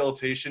or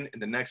rehabilitation in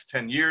the next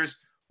 10 years.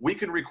 We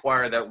can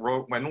require that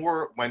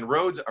when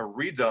roads are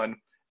redone,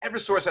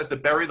 Eversource has to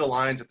bury the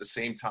lines at the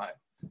same time.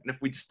 And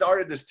if we'd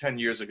started this 10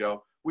 years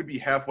ago, we'd be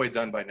halfway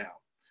done by now.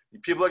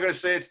 People are going to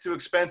say it's too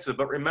expensive,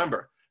 but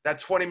remember, that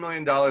 $20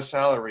 million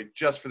salary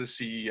just for the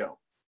CEO.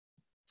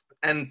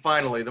 And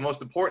finally, the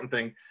most important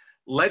thing,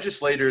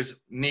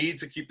 legislators need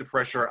to keep the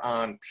pressure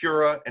on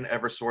Pura and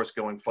Eversource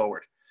going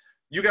forward.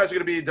 You guys are going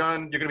to be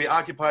done. You're going to be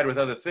occupied with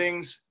other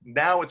things.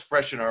 Now it's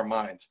fresh in our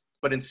minds.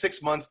 But in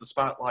 6 months, the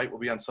spotlight will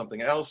be on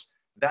something else.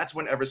 That's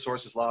when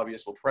Eversource's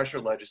lobbyists will pressure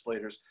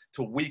legislators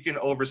to weaken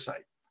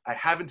oversight. I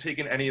haven't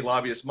taken any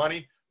lobbyist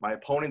money. My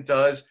opponent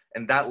does.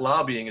 And that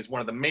lobbying is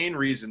one of the main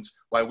reasons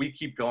why we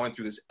keep going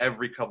through this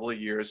every couple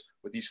of years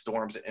with these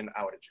storms and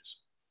outages.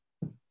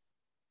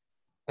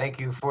 Thank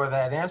you for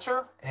that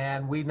answer.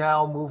 And we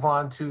now move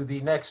on to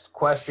the next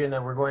question,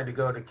 and we're going to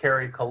go to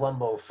Carrie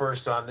Colombo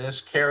first on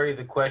this. Carrie,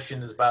 the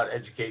question is about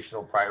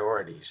educational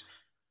priorities.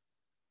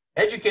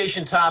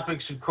 Education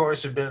topics, of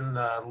course, have been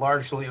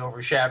largely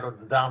overshadowed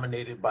and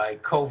dominated by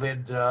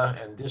COVID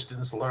and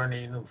distance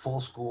learning and full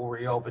school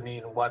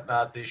reopening and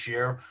whatnot this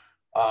year.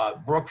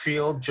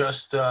 Brookfield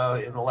just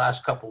in the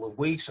last couple of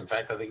weeks, in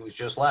fact, I think it was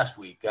just last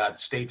week, got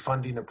state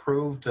funding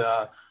approved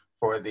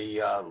for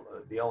the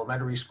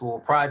elementary school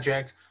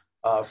project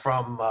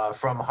from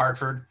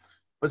Hartford.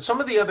 But some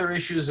of the other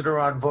issues that are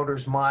on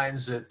voters'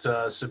 minds that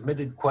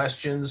submitted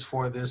questions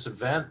for this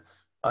event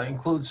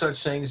include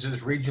such things as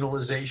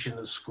regionalization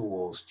of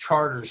schools,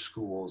 charter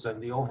schools,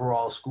 and the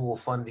overall school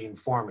funding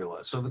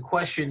formula. So the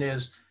question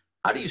is,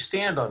 how do you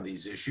stand on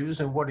these issues,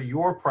 and what are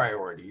your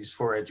priorities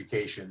for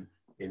education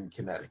in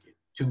Connecticut?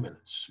 2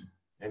 minutes,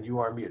 and you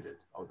are muted.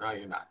 Oh, no,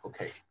 you're not.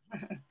 Okay.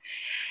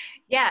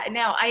 Yeah,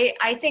 no,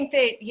 I think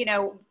that, you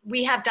know,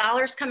 we have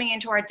dollars coming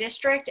into our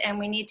district and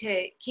we need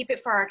to keep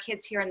it for our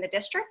kids here in the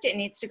district. It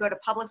needs to go to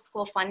public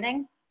school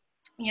funding.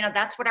 You know,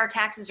 that's what our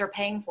taxes are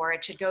paying for.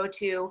 It should go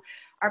to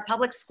our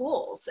public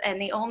schools.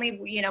 And the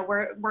only, you know,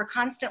 we're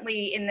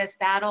constantly in this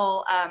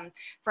battle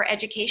for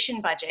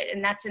education budget.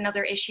 And that's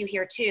another issue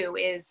here too,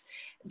 is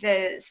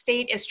the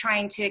state is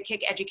trying to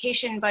kick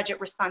education budget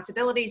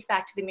responsibilities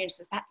back to the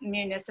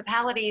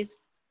municipalities.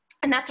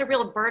 And that's a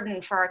real burden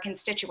for our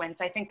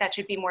constituents. I think that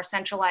should be more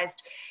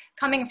centralized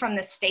coming from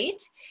the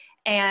state.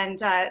 And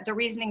the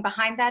reasoning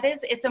behind that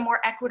is it's a more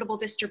equitable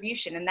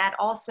distribution. And that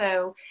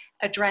also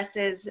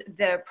addresses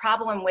the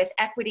problem with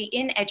equity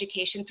in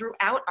education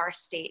throughout our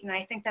state. And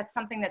I think that's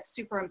something that's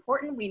super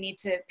important. We need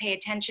to pay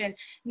attention,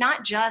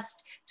 not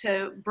just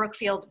to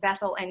Brookfield,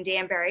 Bethel, and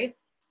Danbury,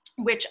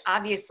 which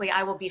obviously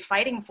I will be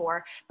fighting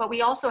for, but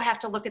we also have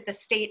to look at the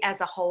state as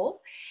a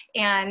whole.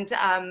 And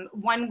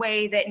one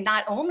way that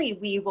not only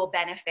we will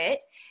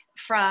benefit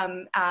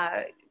from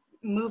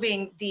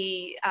moving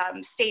the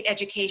state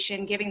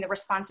education, giving the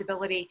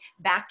responsibility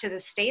back to the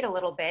state a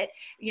little bit,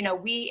 you know,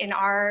 we in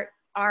our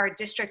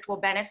district will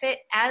benefit,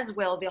 as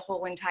will the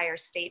whole entire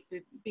state,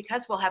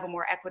 because we'll have a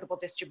more equitable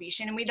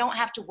distribution, and we don't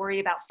have to worry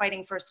about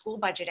fighting for a school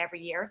budget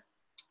every year,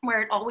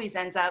 where it always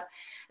ends up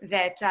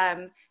that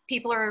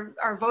people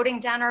are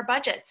voting down our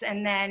budgets,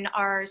 and then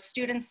our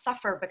students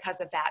suffer because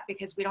of that,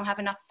 because we don't have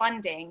enough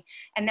funding,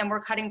 and then we're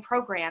cutting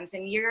programs,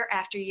 and year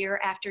after year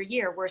after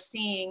year, we're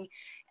seeing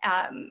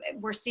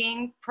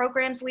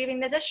programs leaving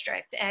the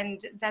district,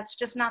 and that's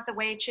just not the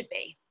way it should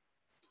be.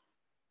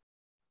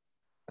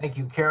 Thank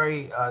you,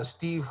 Carrie.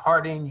 Steve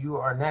Harding, you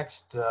are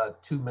next.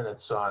 2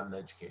 minutes on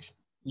education.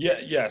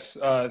 Yes.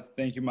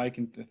 Thank you, Mike,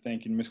 and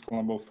thank you, Ms.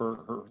 Colombo, for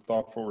her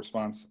thoughtful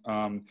response.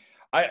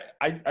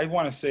 I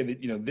want to say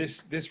that, you know,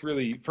 this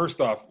really, first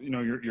off, you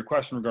know, your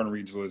question regarding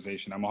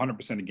regionalization, I'm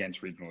 100%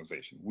 against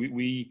regionalization.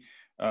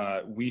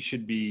 We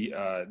should be,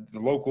 the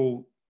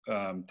local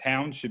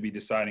towns should be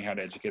deciding how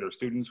to educate our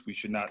students.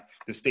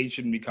 The state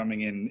shouldn't be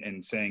coming in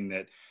and saying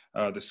that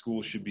the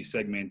schools should be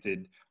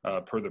segmented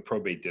per the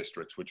probate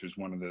districts, which was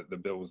one of the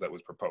bills that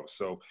was proposed.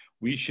 So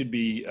we should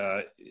be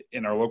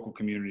in our local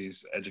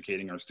communities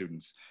educating our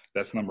students.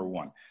 That's number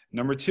one.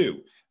 Number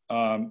two,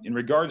 in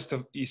regards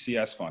to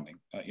ECS funding,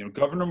 you know,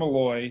 Governor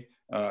Malloy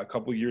a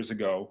couple of years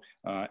ago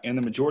and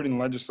the majority in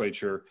the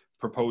legislature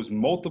proposed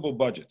multiple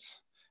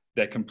budgets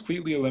that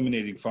completely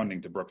eliminated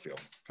funding to Brookfield,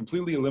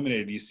 completely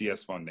eliminated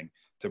ECS funding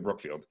to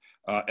Brookfield.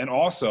 And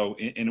also,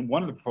 in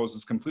one of the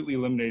proposals, completely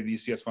eliminated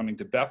ECS funding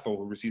to Bethel,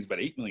 who receives about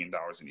 $8 million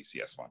in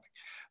ECS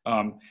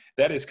funding.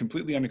 That is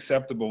completely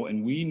unacceptable,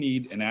 and we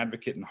need an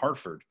advocate in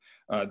Hartford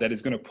that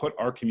is going to put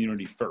our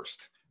community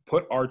first,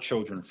 put our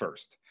children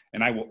first.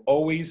 And I will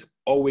always,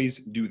 always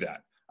do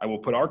that. I will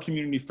put our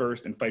community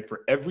first and fight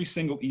for every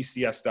single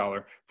ECS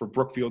dollar for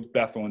Brookfield,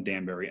 Bethel, and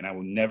Danbury, and I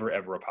will never,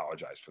 ever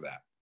apologize for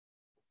that.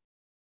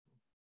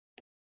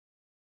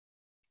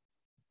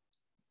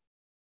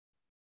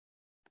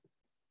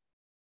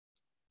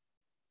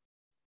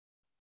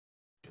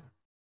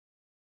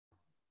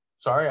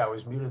 Sorry, I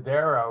was muted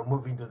there.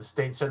 Moving to the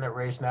state Senate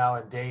race now.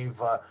 And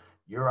Dave,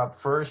 You're up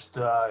first.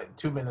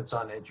 2 minutes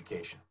on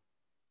education.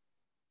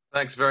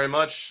 Thanks very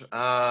much.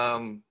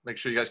 Make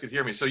sure you guys could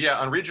hear me. So yeah,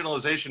 on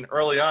regionalization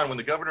early on, when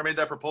the governor made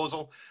that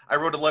proposal, I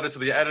wrote a letter to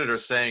the editor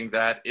saying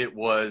that it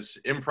was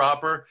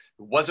improper,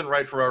 it wasn't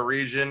right for our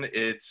region.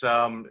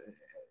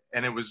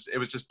 And it was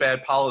just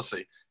bad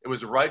policy. It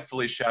was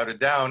rightfully shouted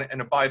down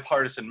in a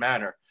bipartisan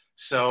manner.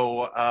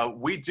 So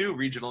we do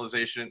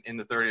regionalization in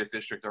the 30th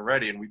district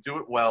already, and we do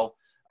it well.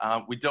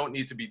 We don't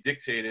need to be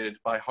dictated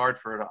by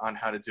Hartford on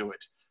how to do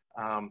it.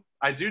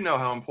 I do know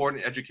how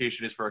important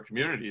education is for our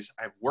communities.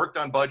 I've worked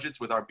on budgets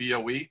with our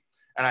BOE,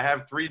 and I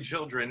have 3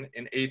 children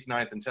in 8th,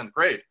 9th, and 10th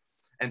grade.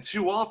 And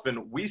too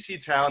often, we see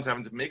towns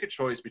having to make a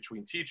choice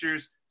between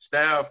teachers,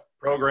 staff,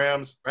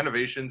 programs,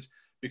 renovations,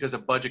 because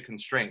of budget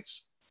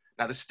constraints.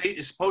 Now, the state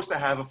is supposed to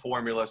have a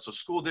formula so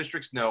school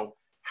districts know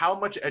how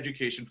much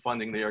education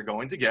funding they are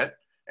going to get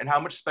and how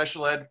much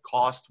special ed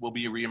cost will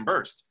be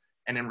reimbursed.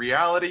 And in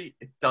reality,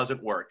 it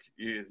doesn't work.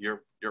 The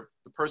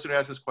person who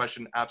asked this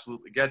question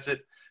absolutely gets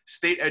it.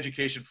 State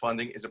education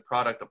funding is a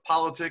product of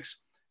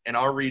politics, and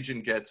our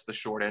region gets the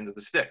short end of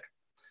the stick.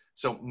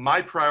 So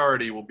my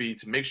priority will be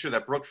to make sure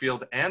that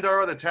Brookfield and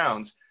our other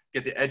towns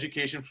get the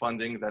education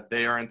funding that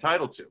they are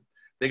entitled to.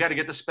 They got to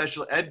get the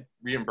special ed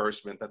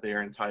reimbursement that they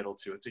are entitled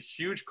to. It's a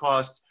huge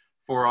cost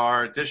for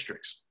our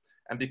districts.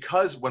 And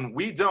because when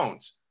we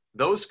don't,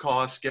 those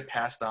costs get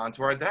passed on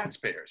to our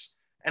taxpayers.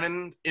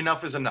 And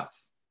enough is enough.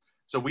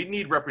 So we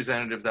need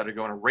representatives that are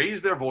going to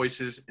raise their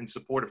voices in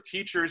support of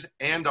teachers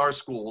and our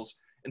schools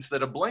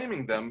instead of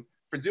blaming them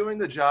for doing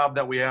the job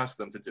that we asked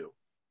them to do.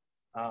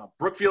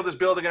 Brookfield is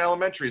building an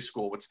elementary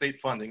school with state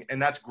funding,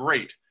 and that's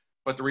great.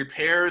 But the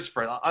repairs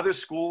for the other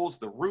schools,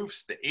 the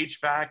roofs, the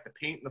HVAC, the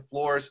paint and the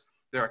floors,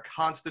 they're a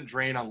constant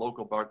drain on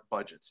local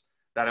budgets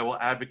that I will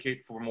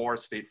advocate for more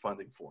state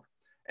funding for.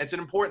 And it's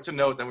important to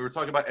note that we were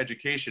talking about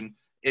education.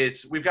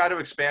 We've got to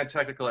expand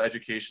technical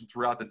education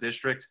throughout the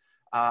district.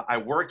 I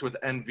worked with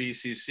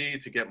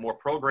NVCC to get more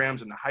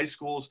programs in the high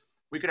schools.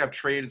 We could have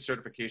trade and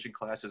certification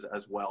classes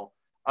as well.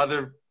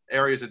 Other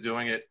areas are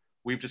doing it.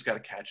 We've just got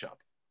to catch up.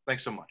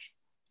 Thanks so much.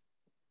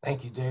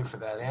 Thank you, Dave, for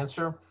that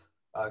answer.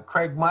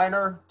 Craig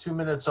Minor, 2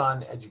 minutes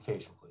on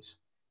education, please.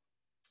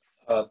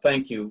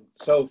 Thank you.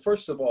 So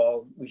first of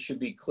all, we should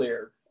be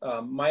clear.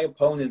 My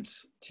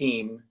opponent's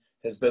team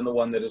has been the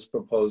one that has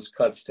proposed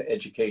cuts to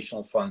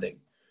educational funding.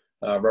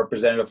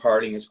 Representative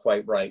Harding is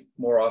quite right.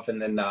 More often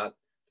than not,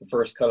 the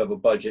first cut of a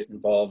budget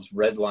involves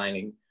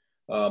redlining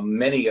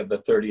many of the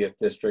 30th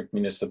district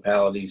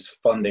municipalities'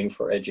 funding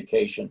for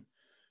education.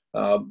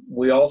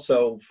 We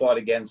also fought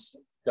against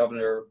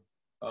Governor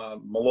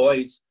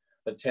Malloy's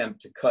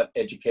attempt to cut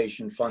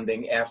education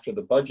funding after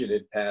the budget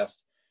had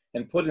passed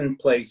and put in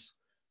place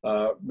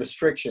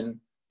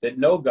restriction that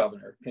no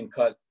governor can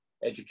cut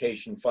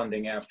education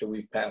funding after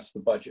we've passed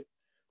the budget.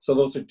 So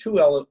those are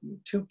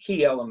two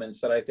key elements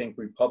that I think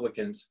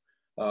Republicans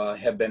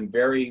have been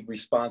very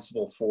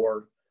responsible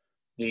for.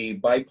 The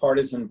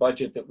bipartisan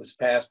budget that was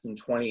passed in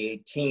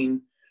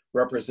 2018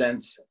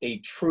 represents a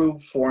true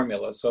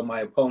formula. So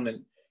my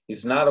opponent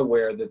is not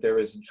aware that there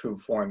is a true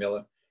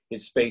formula.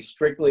 It's based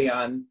strictly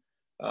on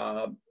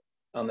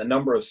the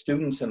number of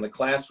students in the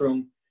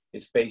classroom.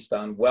 It's based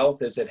on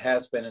wealth as it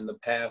has been in the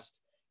past.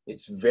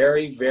 It's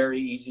very, very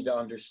easy to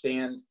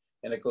understand,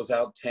 and it goes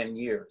out 10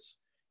 years.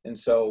 And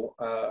so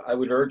I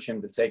would urge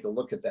him to take a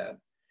look at that.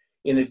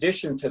 In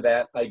addition to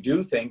that, I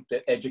do think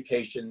that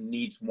education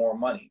needs more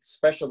money.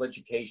 Special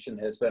education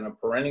has been a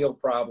perennial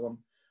problem.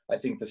 I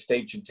think the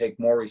state should take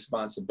more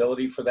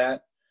responsibility for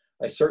that.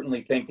 I certainly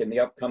think in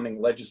the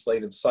upcoming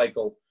legislative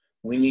cycle,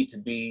 we need to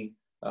be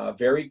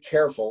very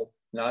careful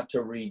not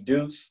to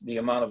reduce the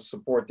amount of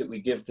support that we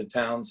give to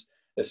towns,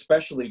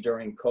 especially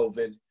during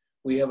COVID.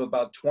 We have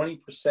about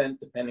 20%,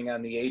 depending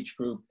on the age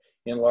group,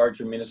 in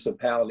larger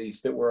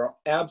municipalities that were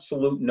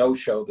absolute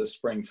no-show this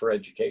spring for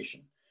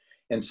education.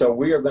 And so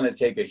we are going to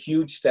take a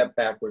huge step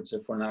backwards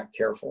if we're not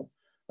careful.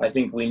 I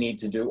think we need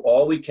to do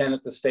all we can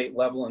at the state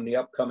level in the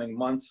upcoming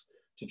months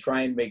to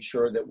try and make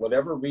sure that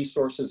whatever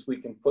resources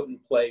we can put in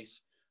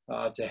place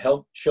to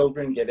help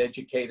children get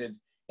educated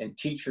and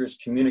teachers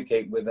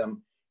communicate with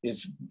them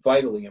is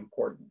vitally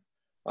important.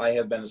 I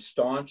have been a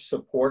staunch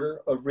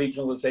supporter of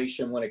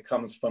regionalization when it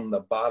comes from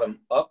the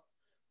bottom up.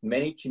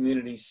 Many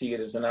communities see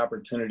it as an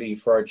opportunity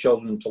for our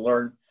children to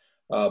learn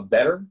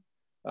better.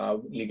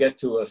 You get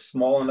to a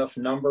small enough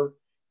number,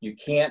 you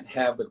can't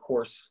have the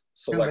course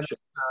selection.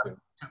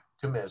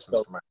 2 minutes, So,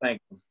 Mr. Mayor. thank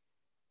you.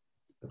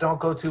 Don't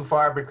go too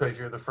far because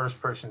you're the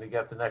first person to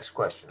get the next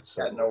question.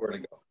 So. Got nowhere to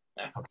go.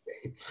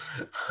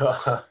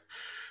 Okay.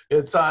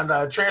 It's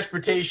on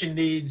transportation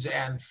needs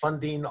and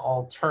funding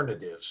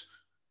alternatives.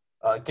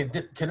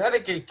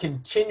 Connecticut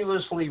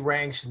continuously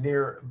ranks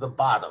near the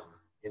bottom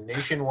in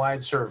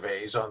nationwide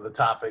surveys on the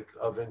topic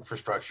of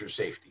infrastructure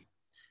safety.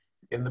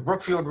 In the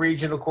Brookfield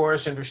region, of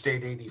course,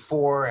 Interstate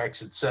 84,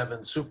 Exit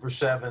 7, Super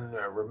 7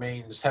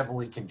 remains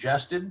heavily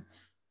congested.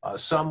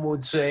 Some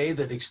would say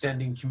that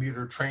extending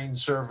commuter train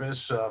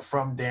service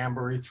from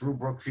Danbury through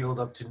Brookfield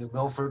up to New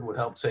Milford would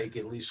help take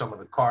at least some of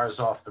the cars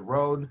off the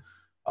road.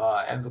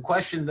 And the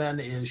question then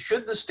is,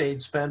 should the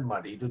state spend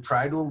money to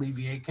try to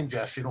alleviate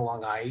congestion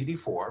along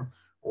I-84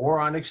 or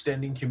on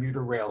extending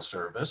commuter rail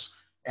service?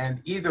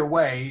 And either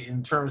way,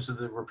 in terms of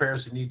the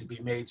repairs that need to be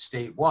made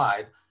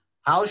statewide,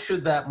 how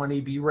should that money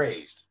be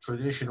raised?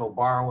 Traditional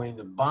borrowing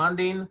and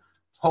bonding,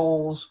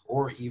 tolls,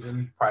 or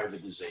even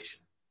privatization?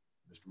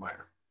 Mr.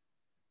 Meyer.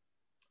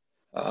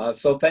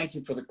 So thank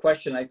you for the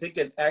question. I think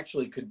it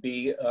actually could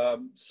be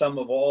some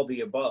of all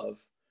the above.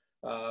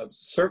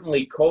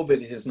 Certainly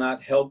COVID has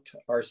not helped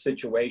our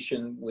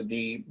situation with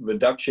the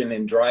reduction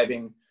in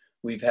driving.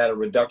 We've had a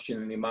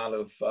reduction in the amount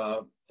of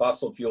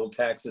fossil fuel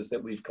taxes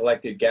that we've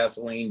collected,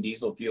 gasoline,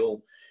 diesel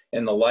fuel,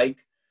 and the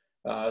like.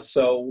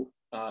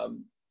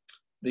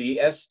 The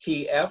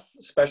STF,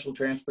 Special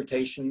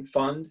Transportation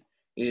Fund,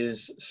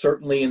 is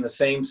certainly in the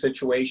same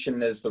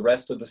situation as the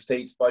rest of the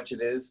state's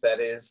budget is. That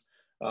is,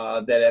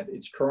 that at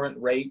its current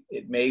rate,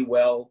 it may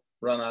well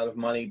run out of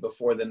money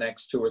before the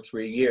next 2 or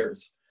 3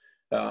 years.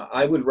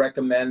 I would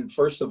recommend,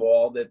 first of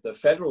all, that the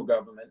federal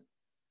government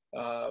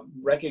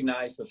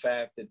recognize the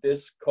fact that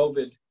this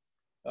COVID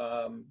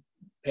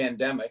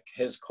pandemic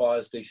has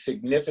caused a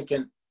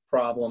significant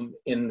problem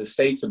in the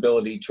state's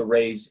ability to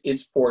raise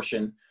its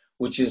portion,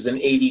 which is an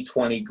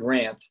 80-20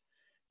 grant.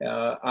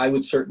 I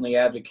would certainly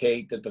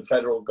advocate that the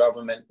federal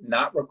government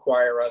not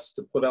require us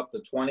to put up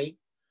the 20.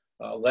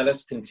 Let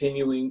us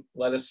continue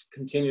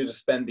to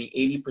spend the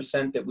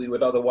 80% that we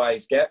would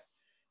otherwise get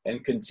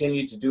and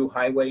continue to do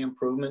highway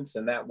improvements,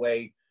 and that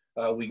way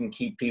we can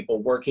keep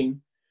people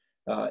working.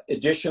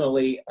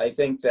 Additionally, I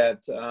think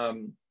that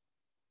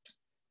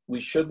we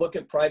should look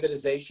at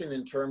privatization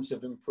in terms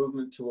of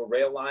improvement to a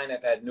rail line.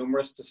 I've had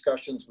numerous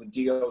discussions with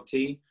DOT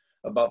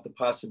about the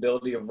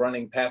possibility of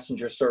running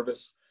passenger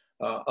service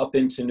up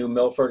into New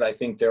Milford. I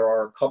think there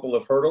are a couple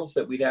of hurdles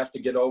that we'd have to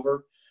get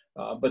over,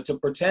 but to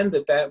pretend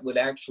that that would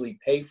actually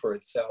pay for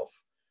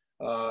itself,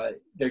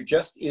 there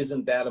just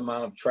isn't that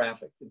amount of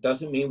traffic. It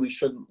doesn't mean we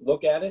shouldn't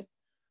look at it,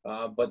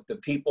 but the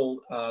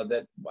people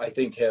that I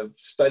think have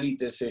studied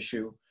this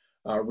issue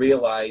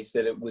realize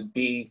that it would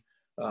be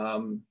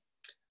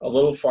a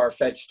little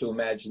far-fetched to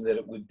imagine that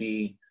it would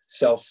be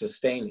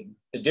self-sustaining.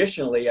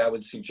 Additionally, I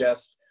would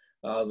suggest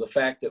the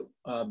fact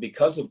that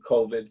because of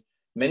COVID,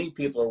 many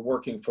people are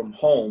working from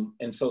home,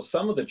 and so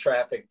some of the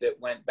traffic that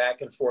went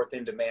back and forth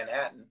into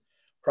Manhattan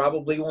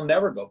probably will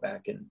never go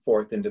back and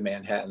forth into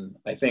Manhattan.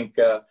 I think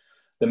the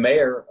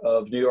mayor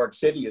of New York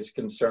City is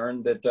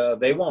concerned that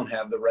they won't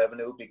have the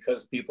revenue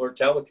because people are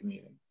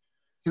telecommuting.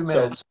 2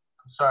 minutes. So,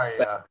 sorry,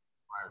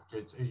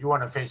 you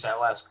want to finish that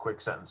last quick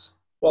sentence?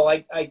 Well,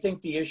 I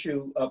think the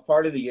issue,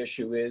 part of the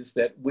issue is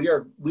that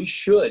we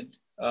should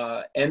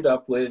end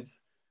up with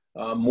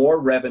more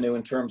revenue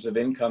in terms of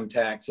income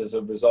tax as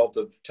a result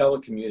of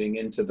telecommuting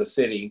into the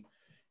city.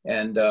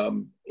 And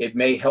it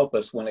may help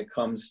us when it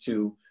comes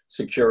to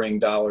securing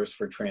dollars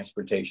for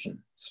transportation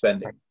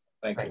spending.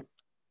 Thank you.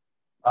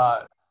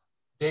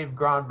 Dave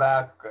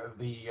Gronbach,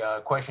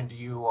 the question to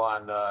you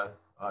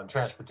on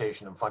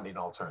transportation and funding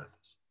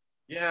alternatives.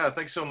 Yeah,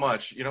 thanks so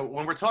much. You know,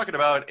 when we're talking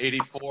about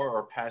 84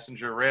 or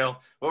passenger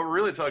rail, what we're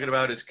really talking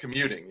about is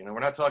commuting. You know,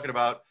 we're not talking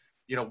about,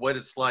 you know, what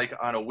it's like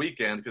on a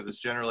weekend, because it's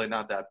generally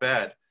not that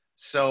bad.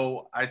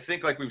 So I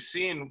think, like we've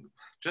seen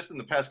just in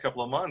the past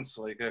couple of months,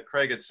 like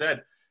Craig had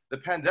said, the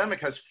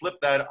pandemic has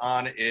flipped that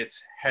on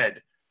its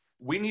head.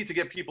 We need to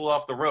get people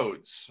off the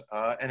roads,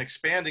 and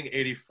expanding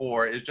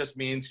 84, it just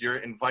means you're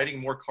inviting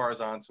more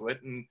cars onto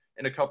it. And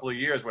in a couple of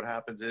years, what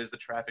happens is the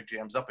traffic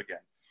jams up again.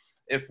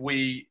 If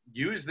we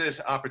use this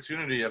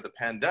opportunity of the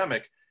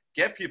pandemic,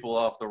 get people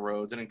off the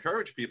roads and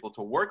encourage people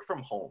to work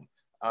from home.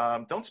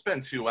 Don't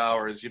spend 2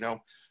 hours, you know,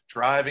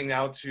 driving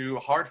out to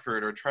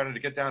Hartford or trying to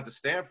get down to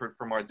Stanford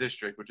from our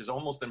district, which is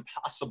almost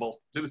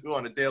impossible to do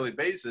on a daily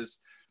basis.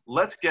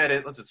 Let's get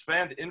it. Let's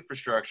expand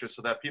infrastructure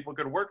so that people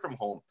could work from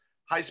home.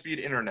 High-speed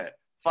internet,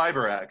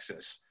 fiber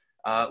access.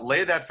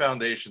 Lay that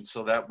foundation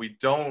so that we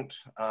don't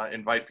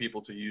invite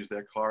people to use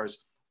their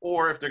cars,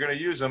 or if they're going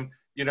to use them,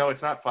 you know,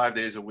 it's not 5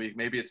 days a week.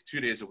 Maybe it's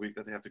 2 days a week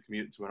that they have to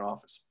commute into an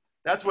office.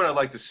 That's what I'd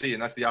like to see,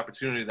 and that's the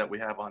opportunity that we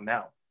have on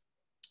now.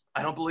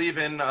 I don't believe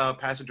in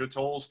passenger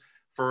tolls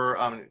for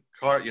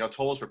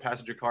tolls for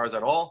passenger cars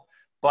at all,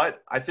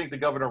 but I think the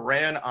governor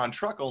ran on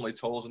truck-only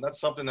tolls, and that's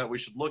something that we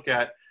should look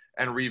at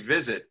and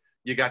revisit.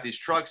 You got these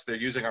trucks, they're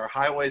using our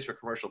highways for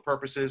commercial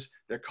purposes.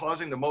 They're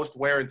causing the most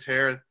wear and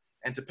tear,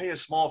 and to pay a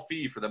small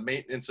fee for the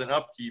maintenance and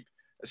upkeep,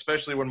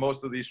 especially when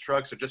most of these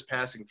trucks are just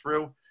passing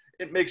through,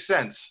 it makes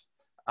sense.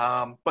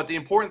 But the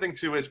important thing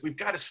too is we've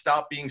got to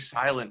stop being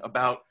silent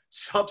about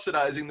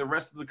subsidizing the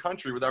rest of the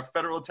country with our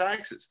federal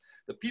taxes.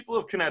 The people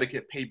of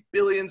Connecticut pay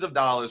billions of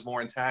dollars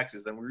more in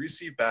taxes than we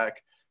receive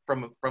back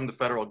from the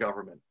federal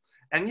government.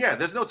 And yeah,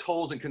 there's no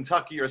tolls in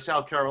Kentucky or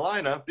South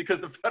Carolina because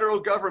the federal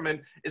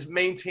government is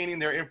maintaining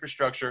their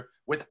infrastructure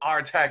with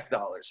our tax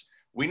dollars.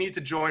 We need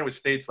to join with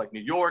states like New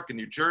York and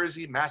New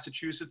Jersey,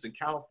 Massachusetts, and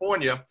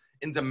California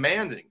in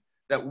demanding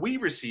that we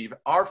receive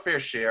our fair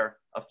share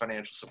of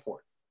financial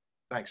support.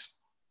 Thanks.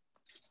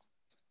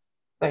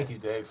 Thank you,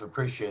 Dave.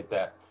 Appreciate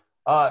that.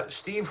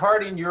 Steve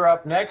Harding, you're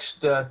up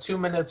next. 2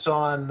 minutes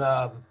on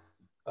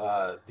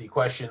the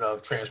question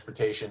of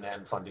transportation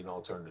and funding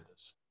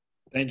alternatives.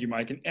 Thank you,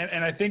 Mike.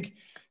 And I think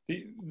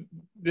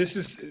this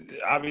is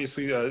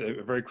obviously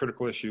a very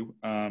critical issue.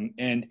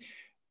 And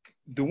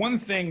the one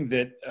thing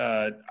that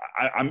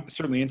I'm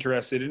certainly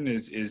interested in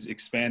is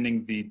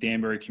expanding the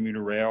Danbury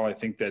commuter rail. I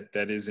think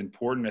that is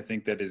important. I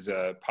think that is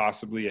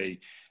possibly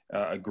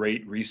a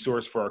great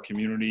resource for our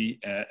community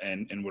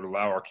and would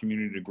allow our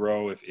community to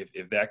grow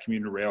if that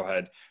commuter rail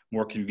had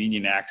more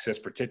convenient access,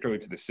 particularly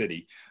to the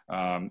city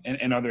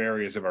and other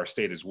areas of our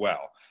state as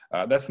well.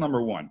 That's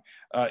number one.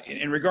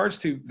 In regards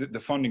to the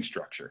funding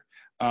structure,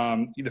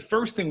 the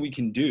first thing we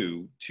can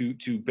do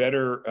to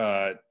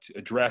better to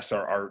address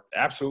our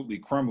absolutely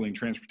crumbling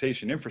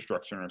transportation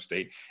infrastructure in our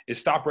state is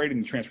stop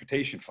raiding the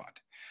transportation fund.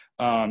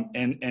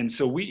 And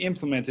so we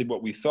implemented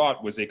what we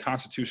thought was a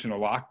constitutional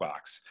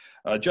lockbox.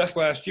 Just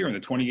last year in the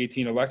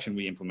 2018 election,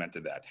 we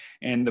implemented that.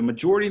 And the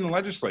majority in the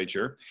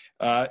legislature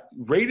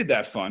raided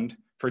that fund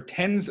for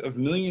tens of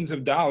millions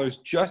of dollars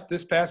just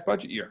this past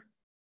budget year,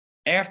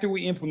 after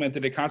we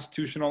implemented a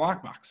constitutional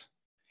lockbox.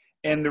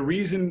 And the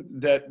reason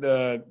that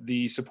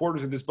the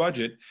supporters of this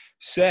budget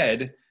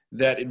said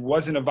that it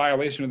wasn't a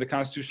violation of the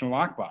constitutional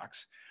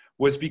lockbox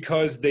was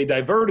because they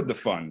diverted the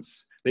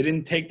funds. They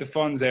didn't take the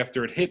funds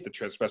after it hit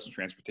the Special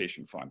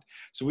Transportation Fund.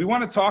 So we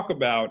want to talk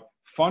about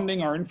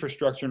funding our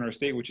infrastructure in our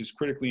state, which is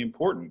critically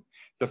important.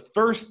 The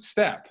first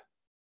step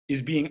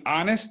is being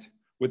honest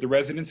with the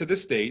residents of the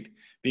state,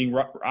 being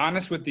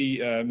honest with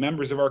the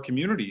members of our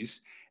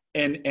communities,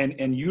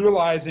 and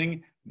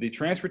utilizing the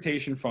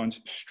transportation funds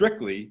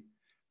strictly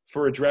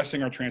for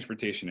addressing our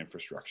transportation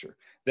infrastructure.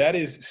 That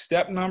is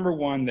step number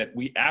one that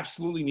we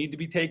absolutely need to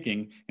be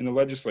taking in the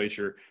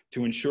legislature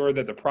to ensure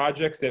that the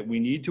projects that we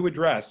need to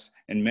address,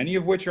 and many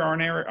of which are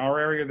in our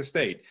area of the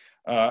state,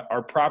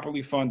 are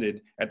properly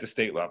funded at the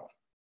state level.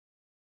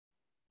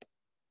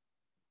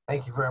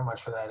 Thank you very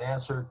much for that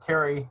answer.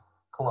 Carrie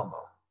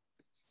Colombo.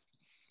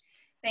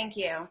 Thank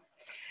you.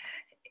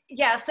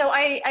 Yeah, so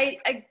I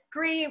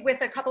agree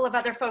with a couple of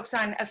other folks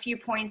on a few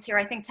points here.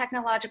 I think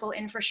technological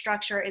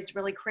infrastructure is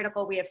really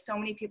critical. We have so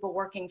many people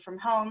working from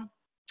home.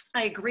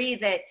 I agree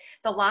that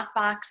the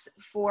lockbox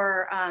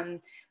for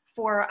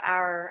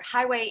our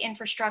highway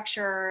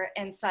infrastructure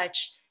and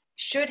such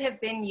should have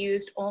been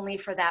used only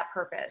for that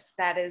purpose.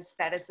 That is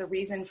the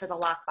reason for the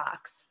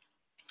lockbox.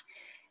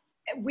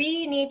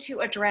 We need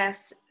to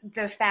address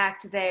the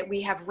fact that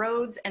we have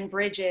roads and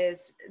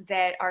bridges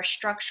that are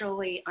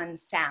structurally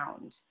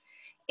unsound.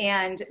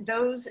 And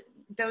those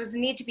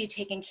need to be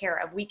taken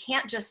care of. We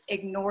can't just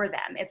ignore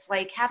them. It's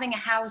like having a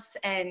house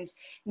and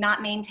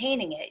not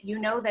maintaining it. You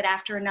know that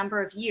after a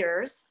number of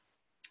years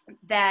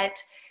that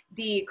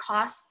the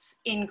costs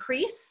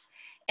increase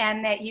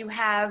and that you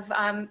have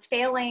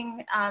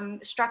failing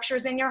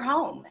structures in your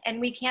home. And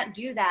we can't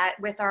do that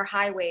with our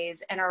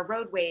highways and our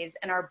roadways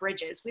and our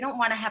bridges. We don't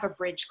want to have a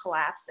bridge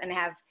collapse and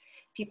have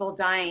people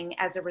dying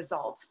as a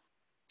result.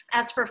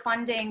 As for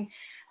funding,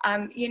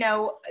 you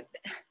know,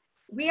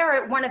 we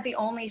are one of the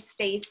only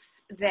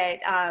states that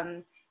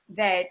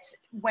that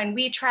when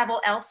we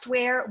travel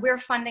elsewhere, we're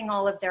funding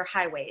all of their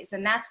highways.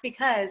 And that's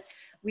because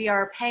we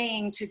are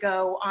paying to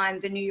go on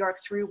the New York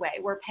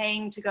Thruway. We're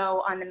paying to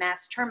go on the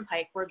Mass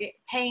Turnpike. We're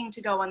paying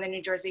to go on the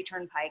New Jersey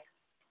Turnpike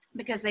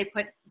because they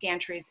put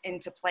gantries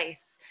into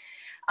place.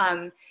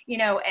 You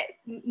know,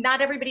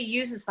 not everybody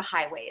uses the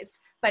highways,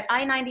 but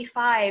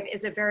I-95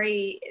 is a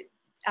very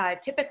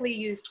typically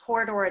used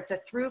corridor. It's a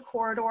through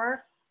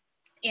corridor.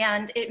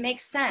 And it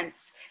makes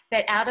sense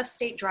that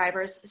out-of-state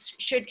drivers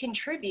should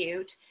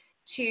contribute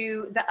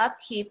to the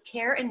upkeep,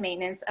 care, and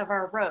maintenance of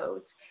our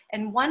roads.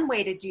 And one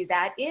way to do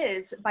that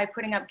is by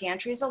putting up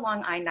gantries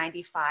along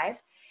I-95.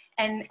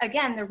 And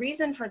again, the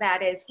reason for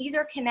that is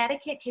either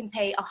Connecticut can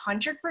pay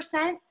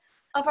 100%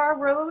 of our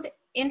road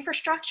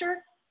infrastructure,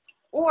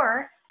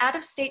 or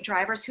out-of-state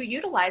drivers who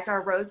utilize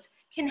our roads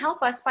can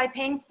help us by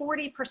paying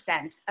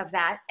 40% of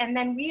that, and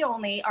then we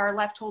only are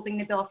left holding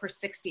the bill for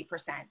 60%.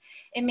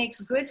 It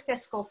makes good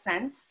fiscal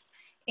sense,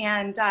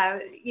 and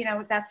you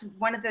know, that's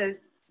one of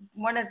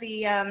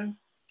the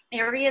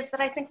areas that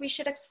I think we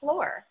should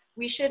explore.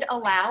 We should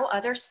allow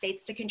other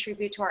states to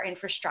contribute to our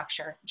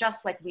infrastructure,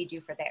 just like we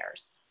do for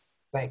theirs.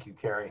 Thank you,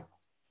 Carrie.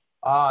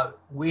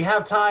 We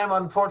have time,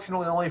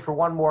 unfortunately, only for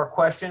one more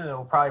question. It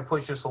will probably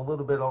push us a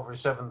little bit over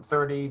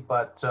 7:30,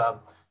 but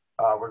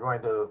we're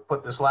going to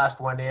put this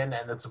last one in,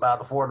 and it's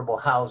about affordable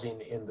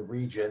housing in the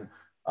region.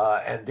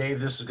 And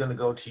Dave, this is going to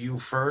go to you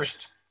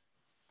first.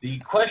 The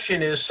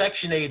question is,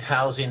 Section 8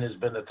 housing has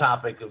been a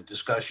topic of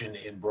discussion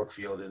in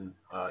Brookfield in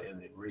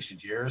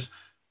recent years.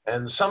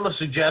 And some have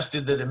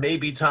suggested that it may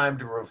be time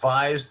to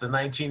revise the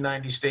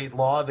 1990 state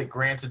law that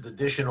granted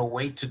additional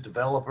weight to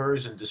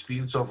developers and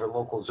disputes over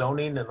local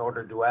zoning in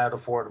order to add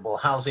affordable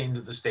housing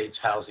to the state's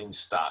housing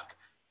stock.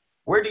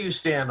 Where do you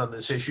stand on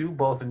this issue,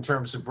 both in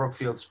terms of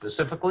Brookfield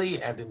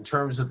specifically and in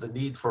terms of the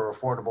need for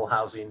affordable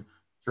housing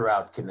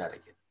throughout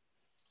Connecticut?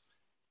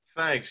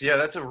 Thanks. Yeah,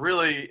 that's a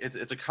really,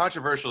 it's a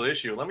controversial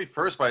issue. Let me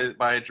first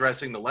by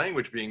addressing the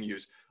language being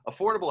used.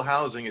 Affordable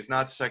housing is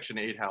not Section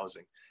 8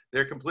 housing.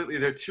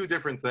 They're two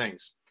different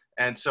things.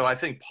 And so I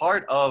think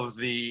part of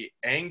the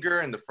anger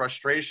and the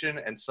frustration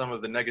and some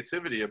of the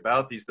negativity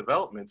about these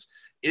developments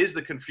is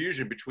the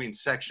confusion between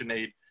Section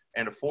 8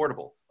 and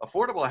affordable.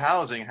 Affordable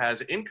housing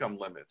has income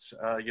limits.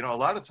 You know, a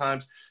lot of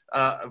times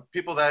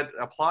people that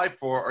apply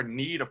for or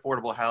need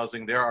affordable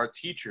housing, there are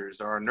teachers,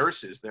 there are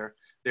nurses, there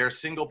are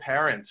single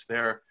parents,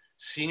 there are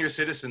senior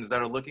citizens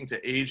that are looking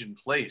to age in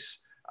place.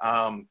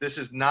 This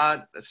is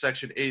not a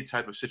Section 8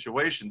 type of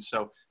situation.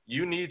 So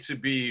you need to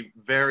be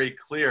very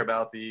clear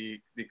about the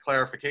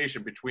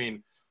clarification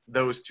between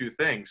those two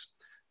things.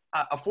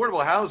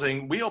 Affordable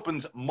housing, we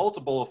opened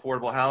multiple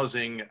affordable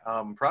housing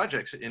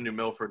projects in New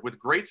Milford with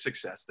great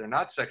success. They're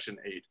not Section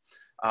 8,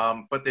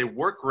 but they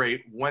work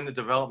great when the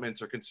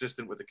developments are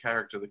consistent with the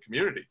character of the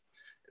community.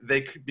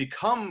 They could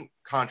become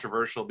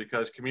controversial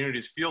because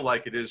communities feel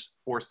like it is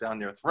forced down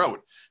their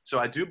throat. So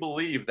I do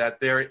believe that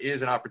there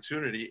is an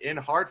opportunity in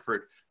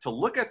Hartford to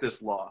look at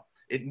this law.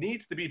 It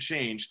needs to be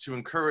changed to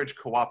encourage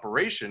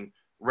cooperation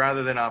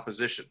rather than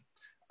opposition.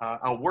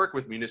 I'll work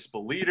with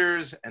municipal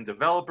leaders and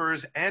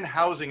developers and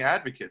housing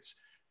advocates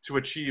to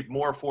achieve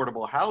more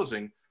affordable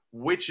housing,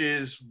 which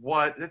is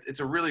it's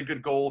a really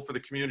good goal for the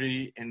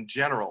community in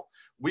general.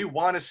 We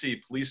want to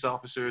see police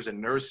officers and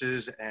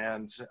nurses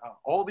and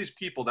all these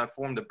people that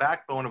form the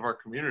backbone of our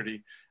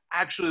community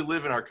actually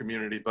live in our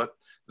community. But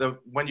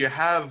when you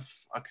have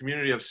a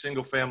community of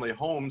single family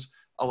homes,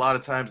 a lot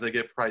of times they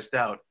get priced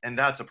out, and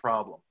that's a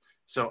problem.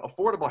 So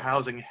affordable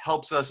housing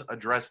helps us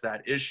address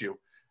that issue.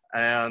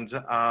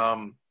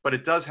 But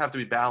it does have to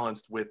be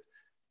balanced with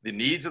the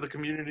needs of the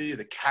community,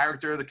 the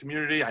character of the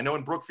community. I know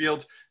in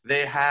Brookfield,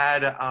 they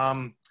had,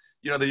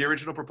 the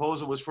original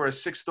proposal was for a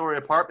 6-story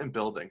apartment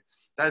building.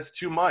 That's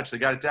too much. They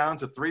got it down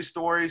to 3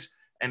 stories,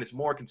 and it's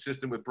more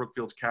consistent with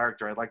Brookfield's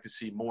character. I'd like to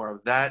see more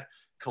of that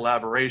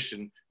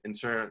collaboration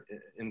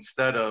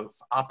instead of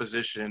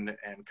opposition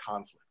and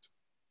conflict.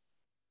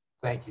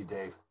 Thank you,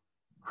 Dave.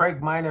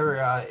 Craig Miner,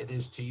 it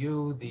is to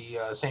you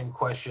the same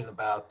question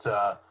about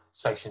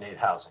Section 8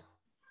 housing.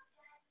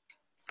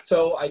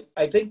 So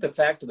I think the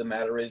fact of the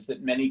matter is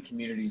that many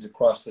communities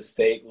across the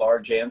state,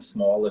 large and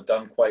small, have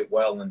done quite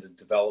well in the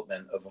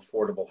development of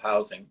affordable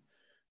housing.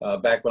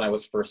 Back when I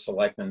was first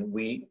selectman,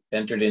 we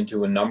entered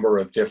into a number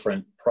of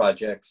different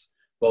projects,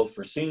 both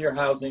for senior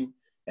housing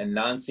and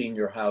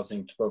non-senior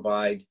housing, to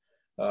provide,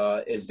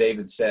 as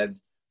David said,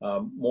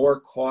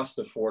 more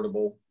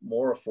affordable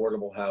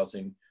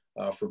housing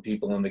for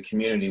people in the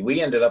community. We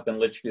ended up in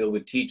Litchfield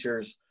with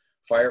teachers,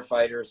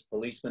 firefighters,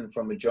 policemen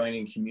from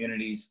adjoining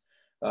communities.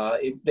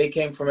 They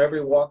came from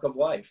every walk of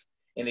life,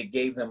 and it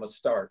gave them a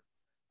start.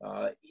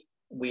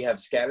 We have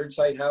scattered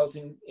site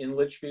housing in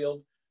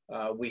Litchfield.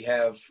 We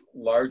have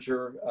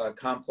larger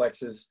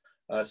complexes,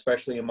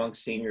 especially among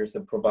seniors,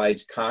 that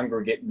provides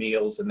congregate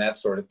meals and that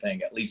sort of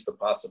thing, at least the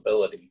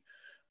possibility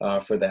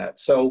for that.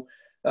 So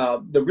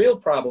the real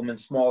problem in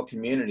small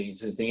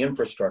communities is the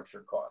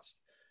infrastructure cost.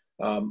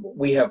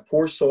 We have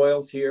poor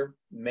soils here.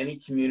 Many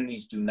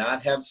communities do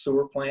not have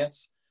sewer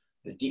plants.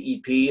 The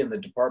DEP and the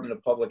Department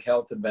of Public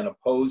Health have been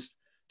opposed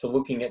to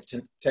looking at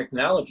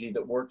technology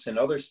that works in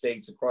other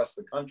states across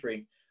the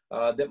country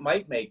that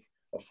might make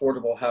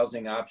affordable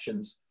housing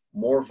options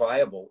more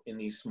viable in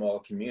these small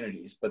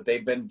communities. But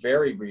they've been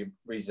very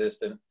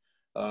resistant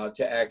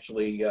to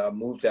actually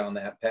move down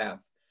that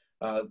path.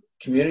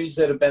 Communities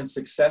that have been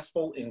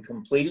successful in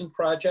completing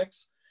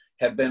projects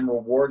have been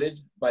rewarded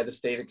by the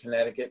state of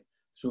Connecticut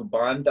through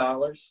bond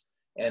dollars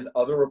and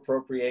other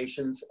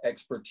appropriations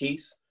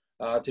expertise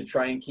to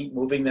try and keep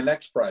moving the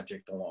next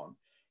project along.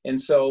 And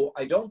so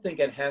I don't think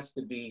it has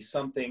to be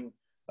something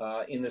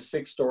in the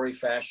 6-story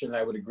fashion.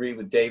 I would agree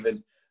with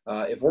David.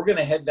 If we're going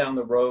to head down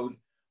the road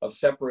of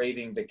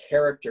separating the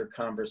character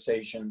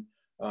conversation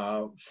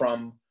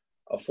from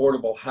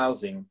affordable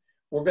housing,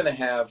 we're going to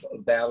have a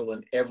battle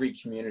in every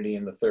community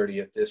in the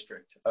 30th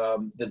district.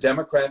 The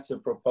Democrats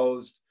have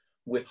proposed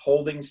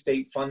withholding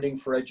state funding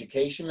for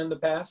education in the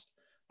past.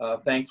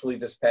 Thankfully,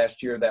 this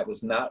past year, that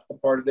was not a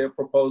part of their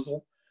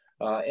proposal.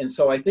 And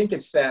so I think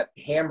it's that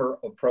hammer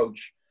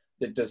approach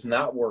that does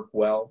not work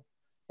well.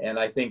 And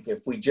I think if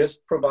we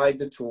just provide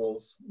the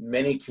tools,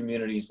 many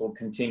communities will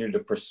continue to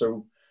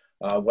pursue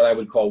what I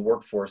would call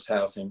workforce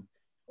housing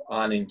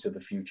on into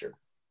the future.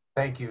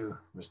 Thank you,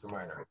 Mr.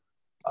 Miner.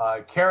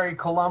 Carrie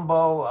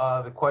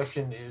Colombo, the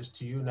question is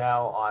to you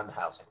now on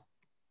housing.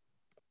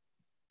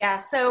 Yeah,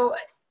 so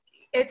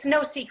it's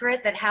no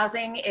secret that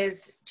housing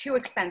is too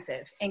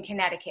expensive in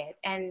Connecticut,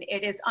 and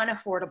it is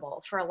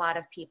unaffordable for a lot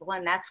of people,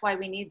 and that's why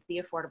we need the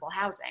affordable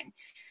housing.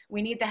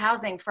 We need the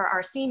housing for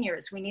our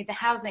seniors. We need the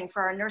housing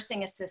for our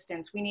nursing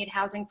assistants. We need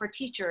housing for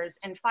teachers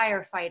and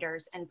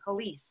firefighters and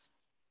police.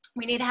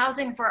 We need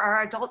housing for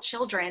our adult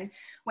children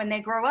when they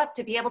grow up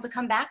to be able to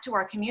come back to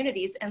our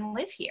communities and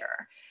live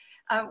here.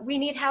 We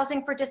need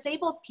housing for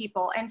disabled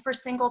people and for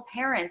single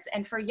parents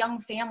and for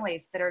young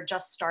families that are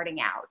just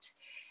starting out.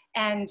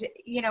 And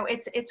you know,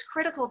 it's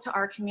critical to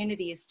our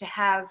communities to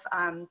have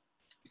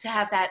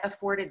that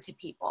afforded to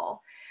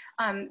people.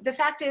 The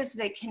fact is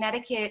that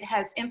Connecticut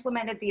has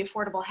implemented the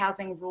affordable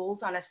housing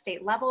rules on a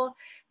state level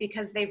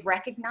because they've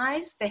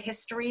recognized the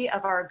history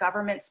of our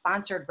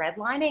government-sponsored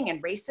redlining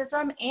and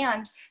racism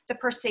and the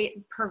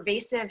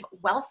pervasive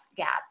wealth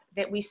gap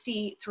that we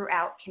see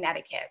throughout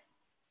Connecticut.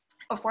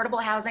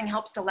 Affordable housing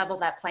helps to level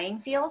that playing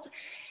field.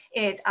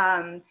 It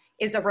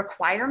is a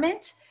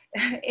requirement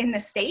in the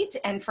state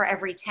and for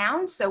every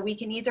town. So we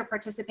can either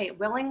participate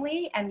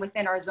willingly and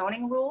within our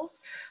zoning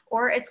rules,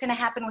 or it's going to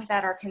happen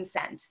without our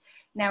consent.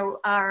 Now,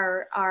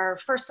 our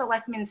first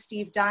selectman,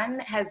 Steve Dunn,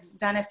 has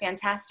done a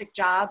fantastic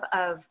job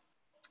of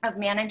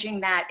managing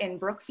that in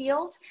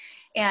Brookfield.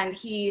 And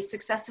he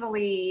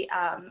successfully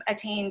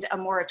attained a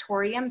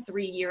moratorium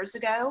 3 years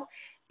ago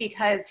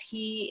because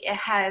he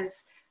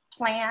has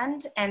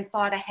planned and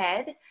thought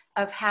ahead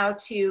of how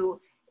to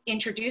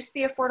introduce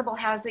the affordable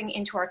housing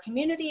into our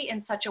community in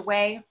such a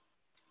way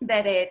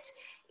that it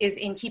is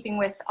in keeping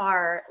with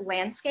our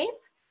landscape.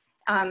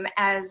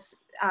 As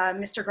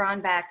Mr.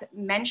 Gronbach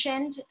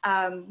mentioned,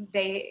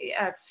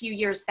 a few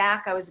years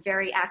back, I was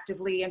very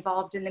actively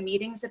involved in the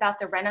meetings about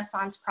the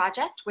Renaissance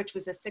Project, which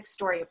was a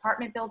 6-story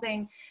apartment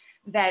building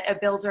that a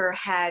builder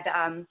had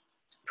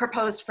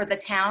proposed for the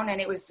town, and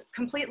it was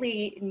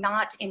completely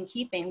not in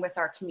keeping with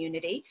our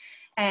community.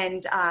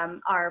 And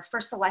our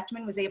first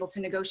selectman was able to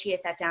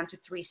negotiate that down to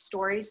 3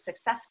 stories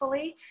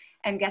successfully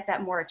and get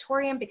that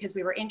moratorium because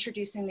we were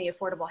introducing the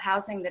affordable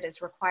housing that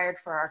is required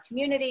for our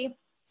community.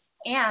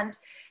 And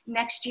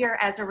next year,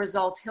 as a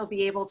result, he'll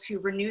be able to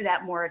renew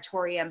that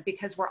moratorium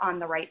because we're on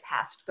the right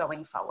path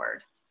going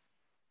forward.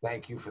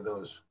 Thank you for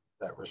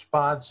that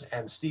response.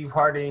 And Steve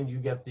Harding, you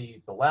get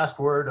the last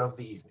word of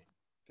the evening.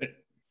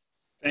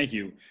 Thank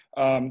you.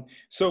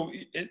 So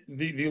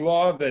the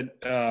law that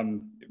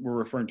we're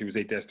referring to is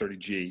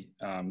 8-30G,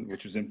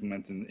 which was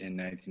implemented in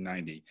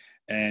 1990.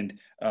 And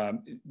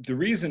the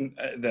reason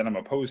that I'm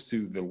opposed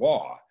to the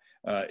law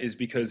is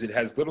because it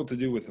has little to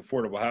do with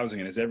affordable housing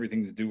and has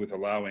everything to do with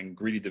allowing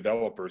greedy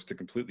developers to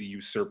completely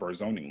usurp our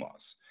zoning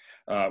laws.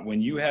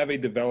 When you have a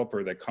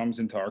developer that comes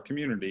into our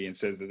community and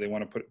says that they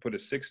want to put a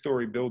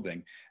 6-story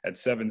building at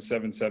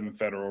 777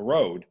 Federal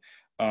Road,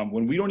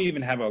 when we don't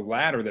even have a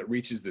ladder that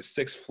reaches the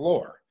 6th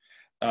floor,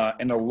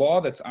 and a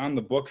law that's on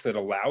the books that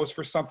allows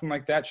for something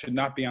like that should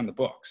not be on the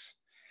books.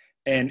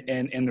 And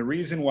the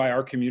reason why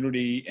our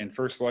community and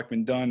First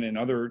Selectman Dunn and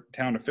other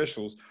town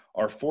officials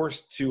are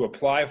forced to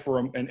apply for,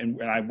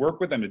 and I work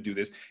with them to do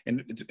this,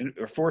 and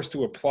are forced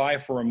to apply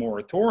for a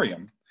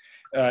moratorium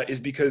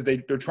is because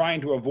they're trying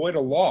to avoid a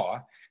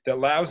law that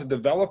allows a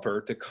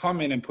developer to come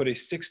in and put a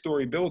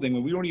 6-story building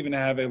when we don't even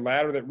have a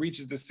ladder that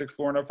reaches the 6th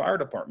floor in our fire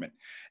department.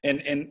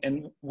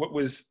 And what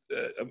was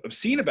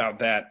obscene about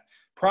that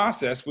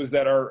process was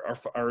that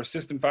our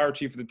assistant fire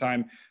chief at the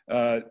time,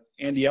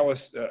 Andy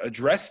Ellis,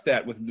 addressed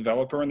that with the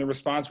developer, and the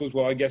response was,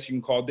 well, I guess you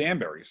can call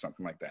Danbury if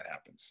something like that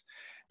happens.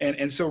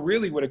 And so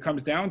really what it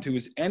comes down to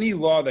is any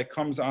law that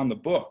comes on the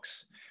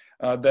books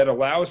that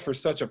allows for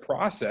such a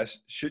process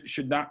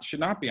should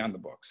not be on the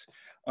books.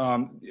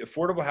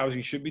 Affordable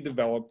housing should be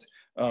developed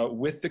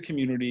with the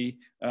community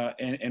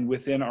and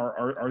within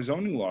our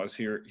zoning laws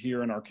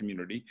here in our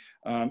community.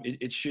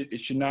 It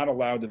should not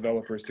allow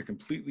developers to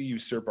completely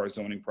usurp our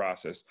zoning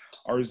process.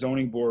 Our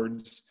zoning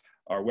boards,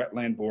 our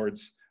wetland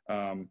boards,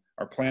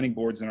 our planning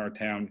boards in our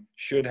town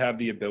should have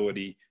the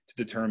ability to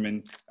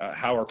determine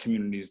how our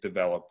community is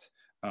developed.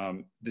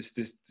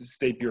 The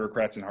state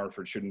bureaucrats in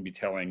Hartford shouldn't be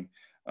telling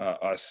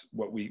us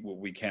what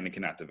we can and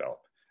cannot develop.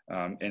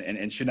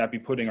 And should not be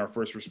putting our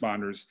first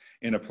responders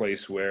in a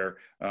place where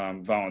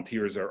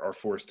volunteers are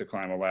forced to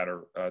climb a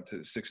ladder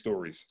to 6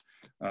 stories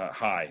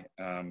high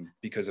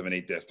because of an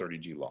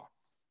 8-30G law.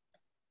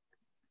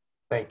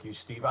 Thank you,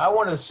 Steve. I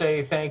want to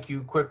say thank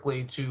you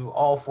quickly to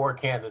all 4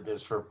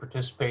 candidates for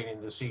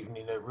participating this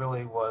evening. It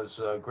really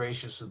was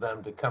gracious of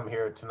them to come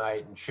here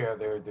tonight and share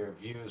their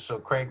views. So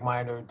Craig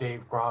Miner,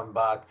 Dave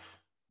Gronbach,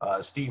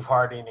 Steve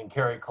Harding, and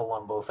Kerry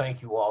Colombo,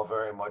 thank you all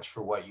very much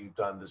for what you've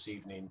done this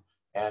evening.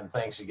 And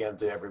thanks again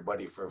to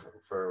everybody for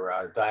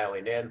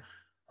dialing in.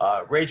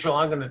 Rachel,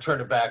 I'm going to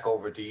turn it back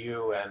over to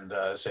you and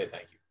say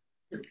thank you.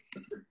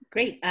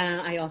 Great.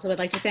 I also would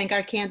like to thank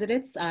our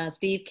candidates,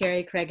 Steve,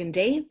 Kerry, Craig, and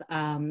Dave.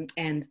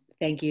 And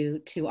thank you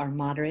to our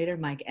moderator,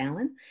 Mike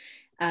Allen.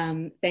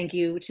 Thank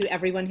you to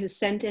everyone who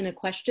sent in a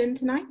question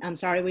tonight. I'm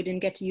sorry we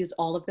didn't get to use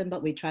all of them,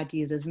 but we tried to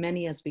use as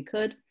many as we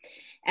could.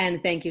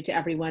 And thank you to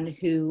everyone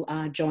who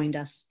joined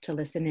us to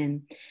listen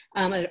in.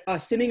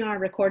 Assuming our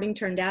recording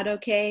turned out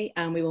okay,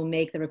 we will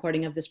make the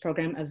recording of this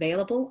program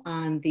available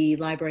on the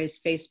library's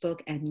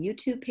Facebook and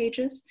YouTube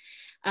pages.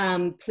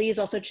 Please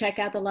also check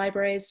out the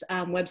library's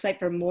website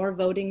for more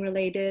voting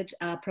related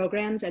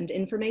programs and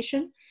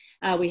information.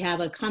 We have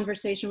a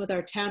conversation with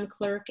our town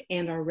clerk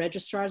and our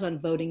registrars on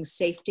voting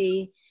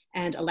safety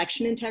and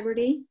election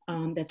integrity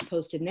that's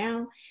posted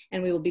now.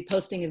 And we will be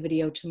posting a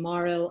video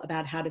tomorrow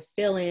about how to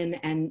fill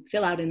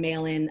out and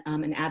mail in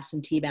an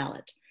absentee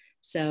ballot.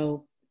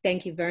 So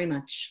thank you very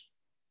much.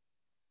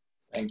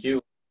 Thank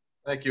you.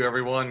 Thank you,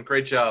 everyone.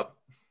 Great job.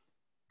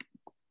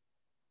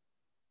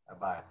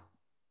 Bye-bye.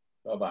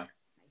 Bye-bye.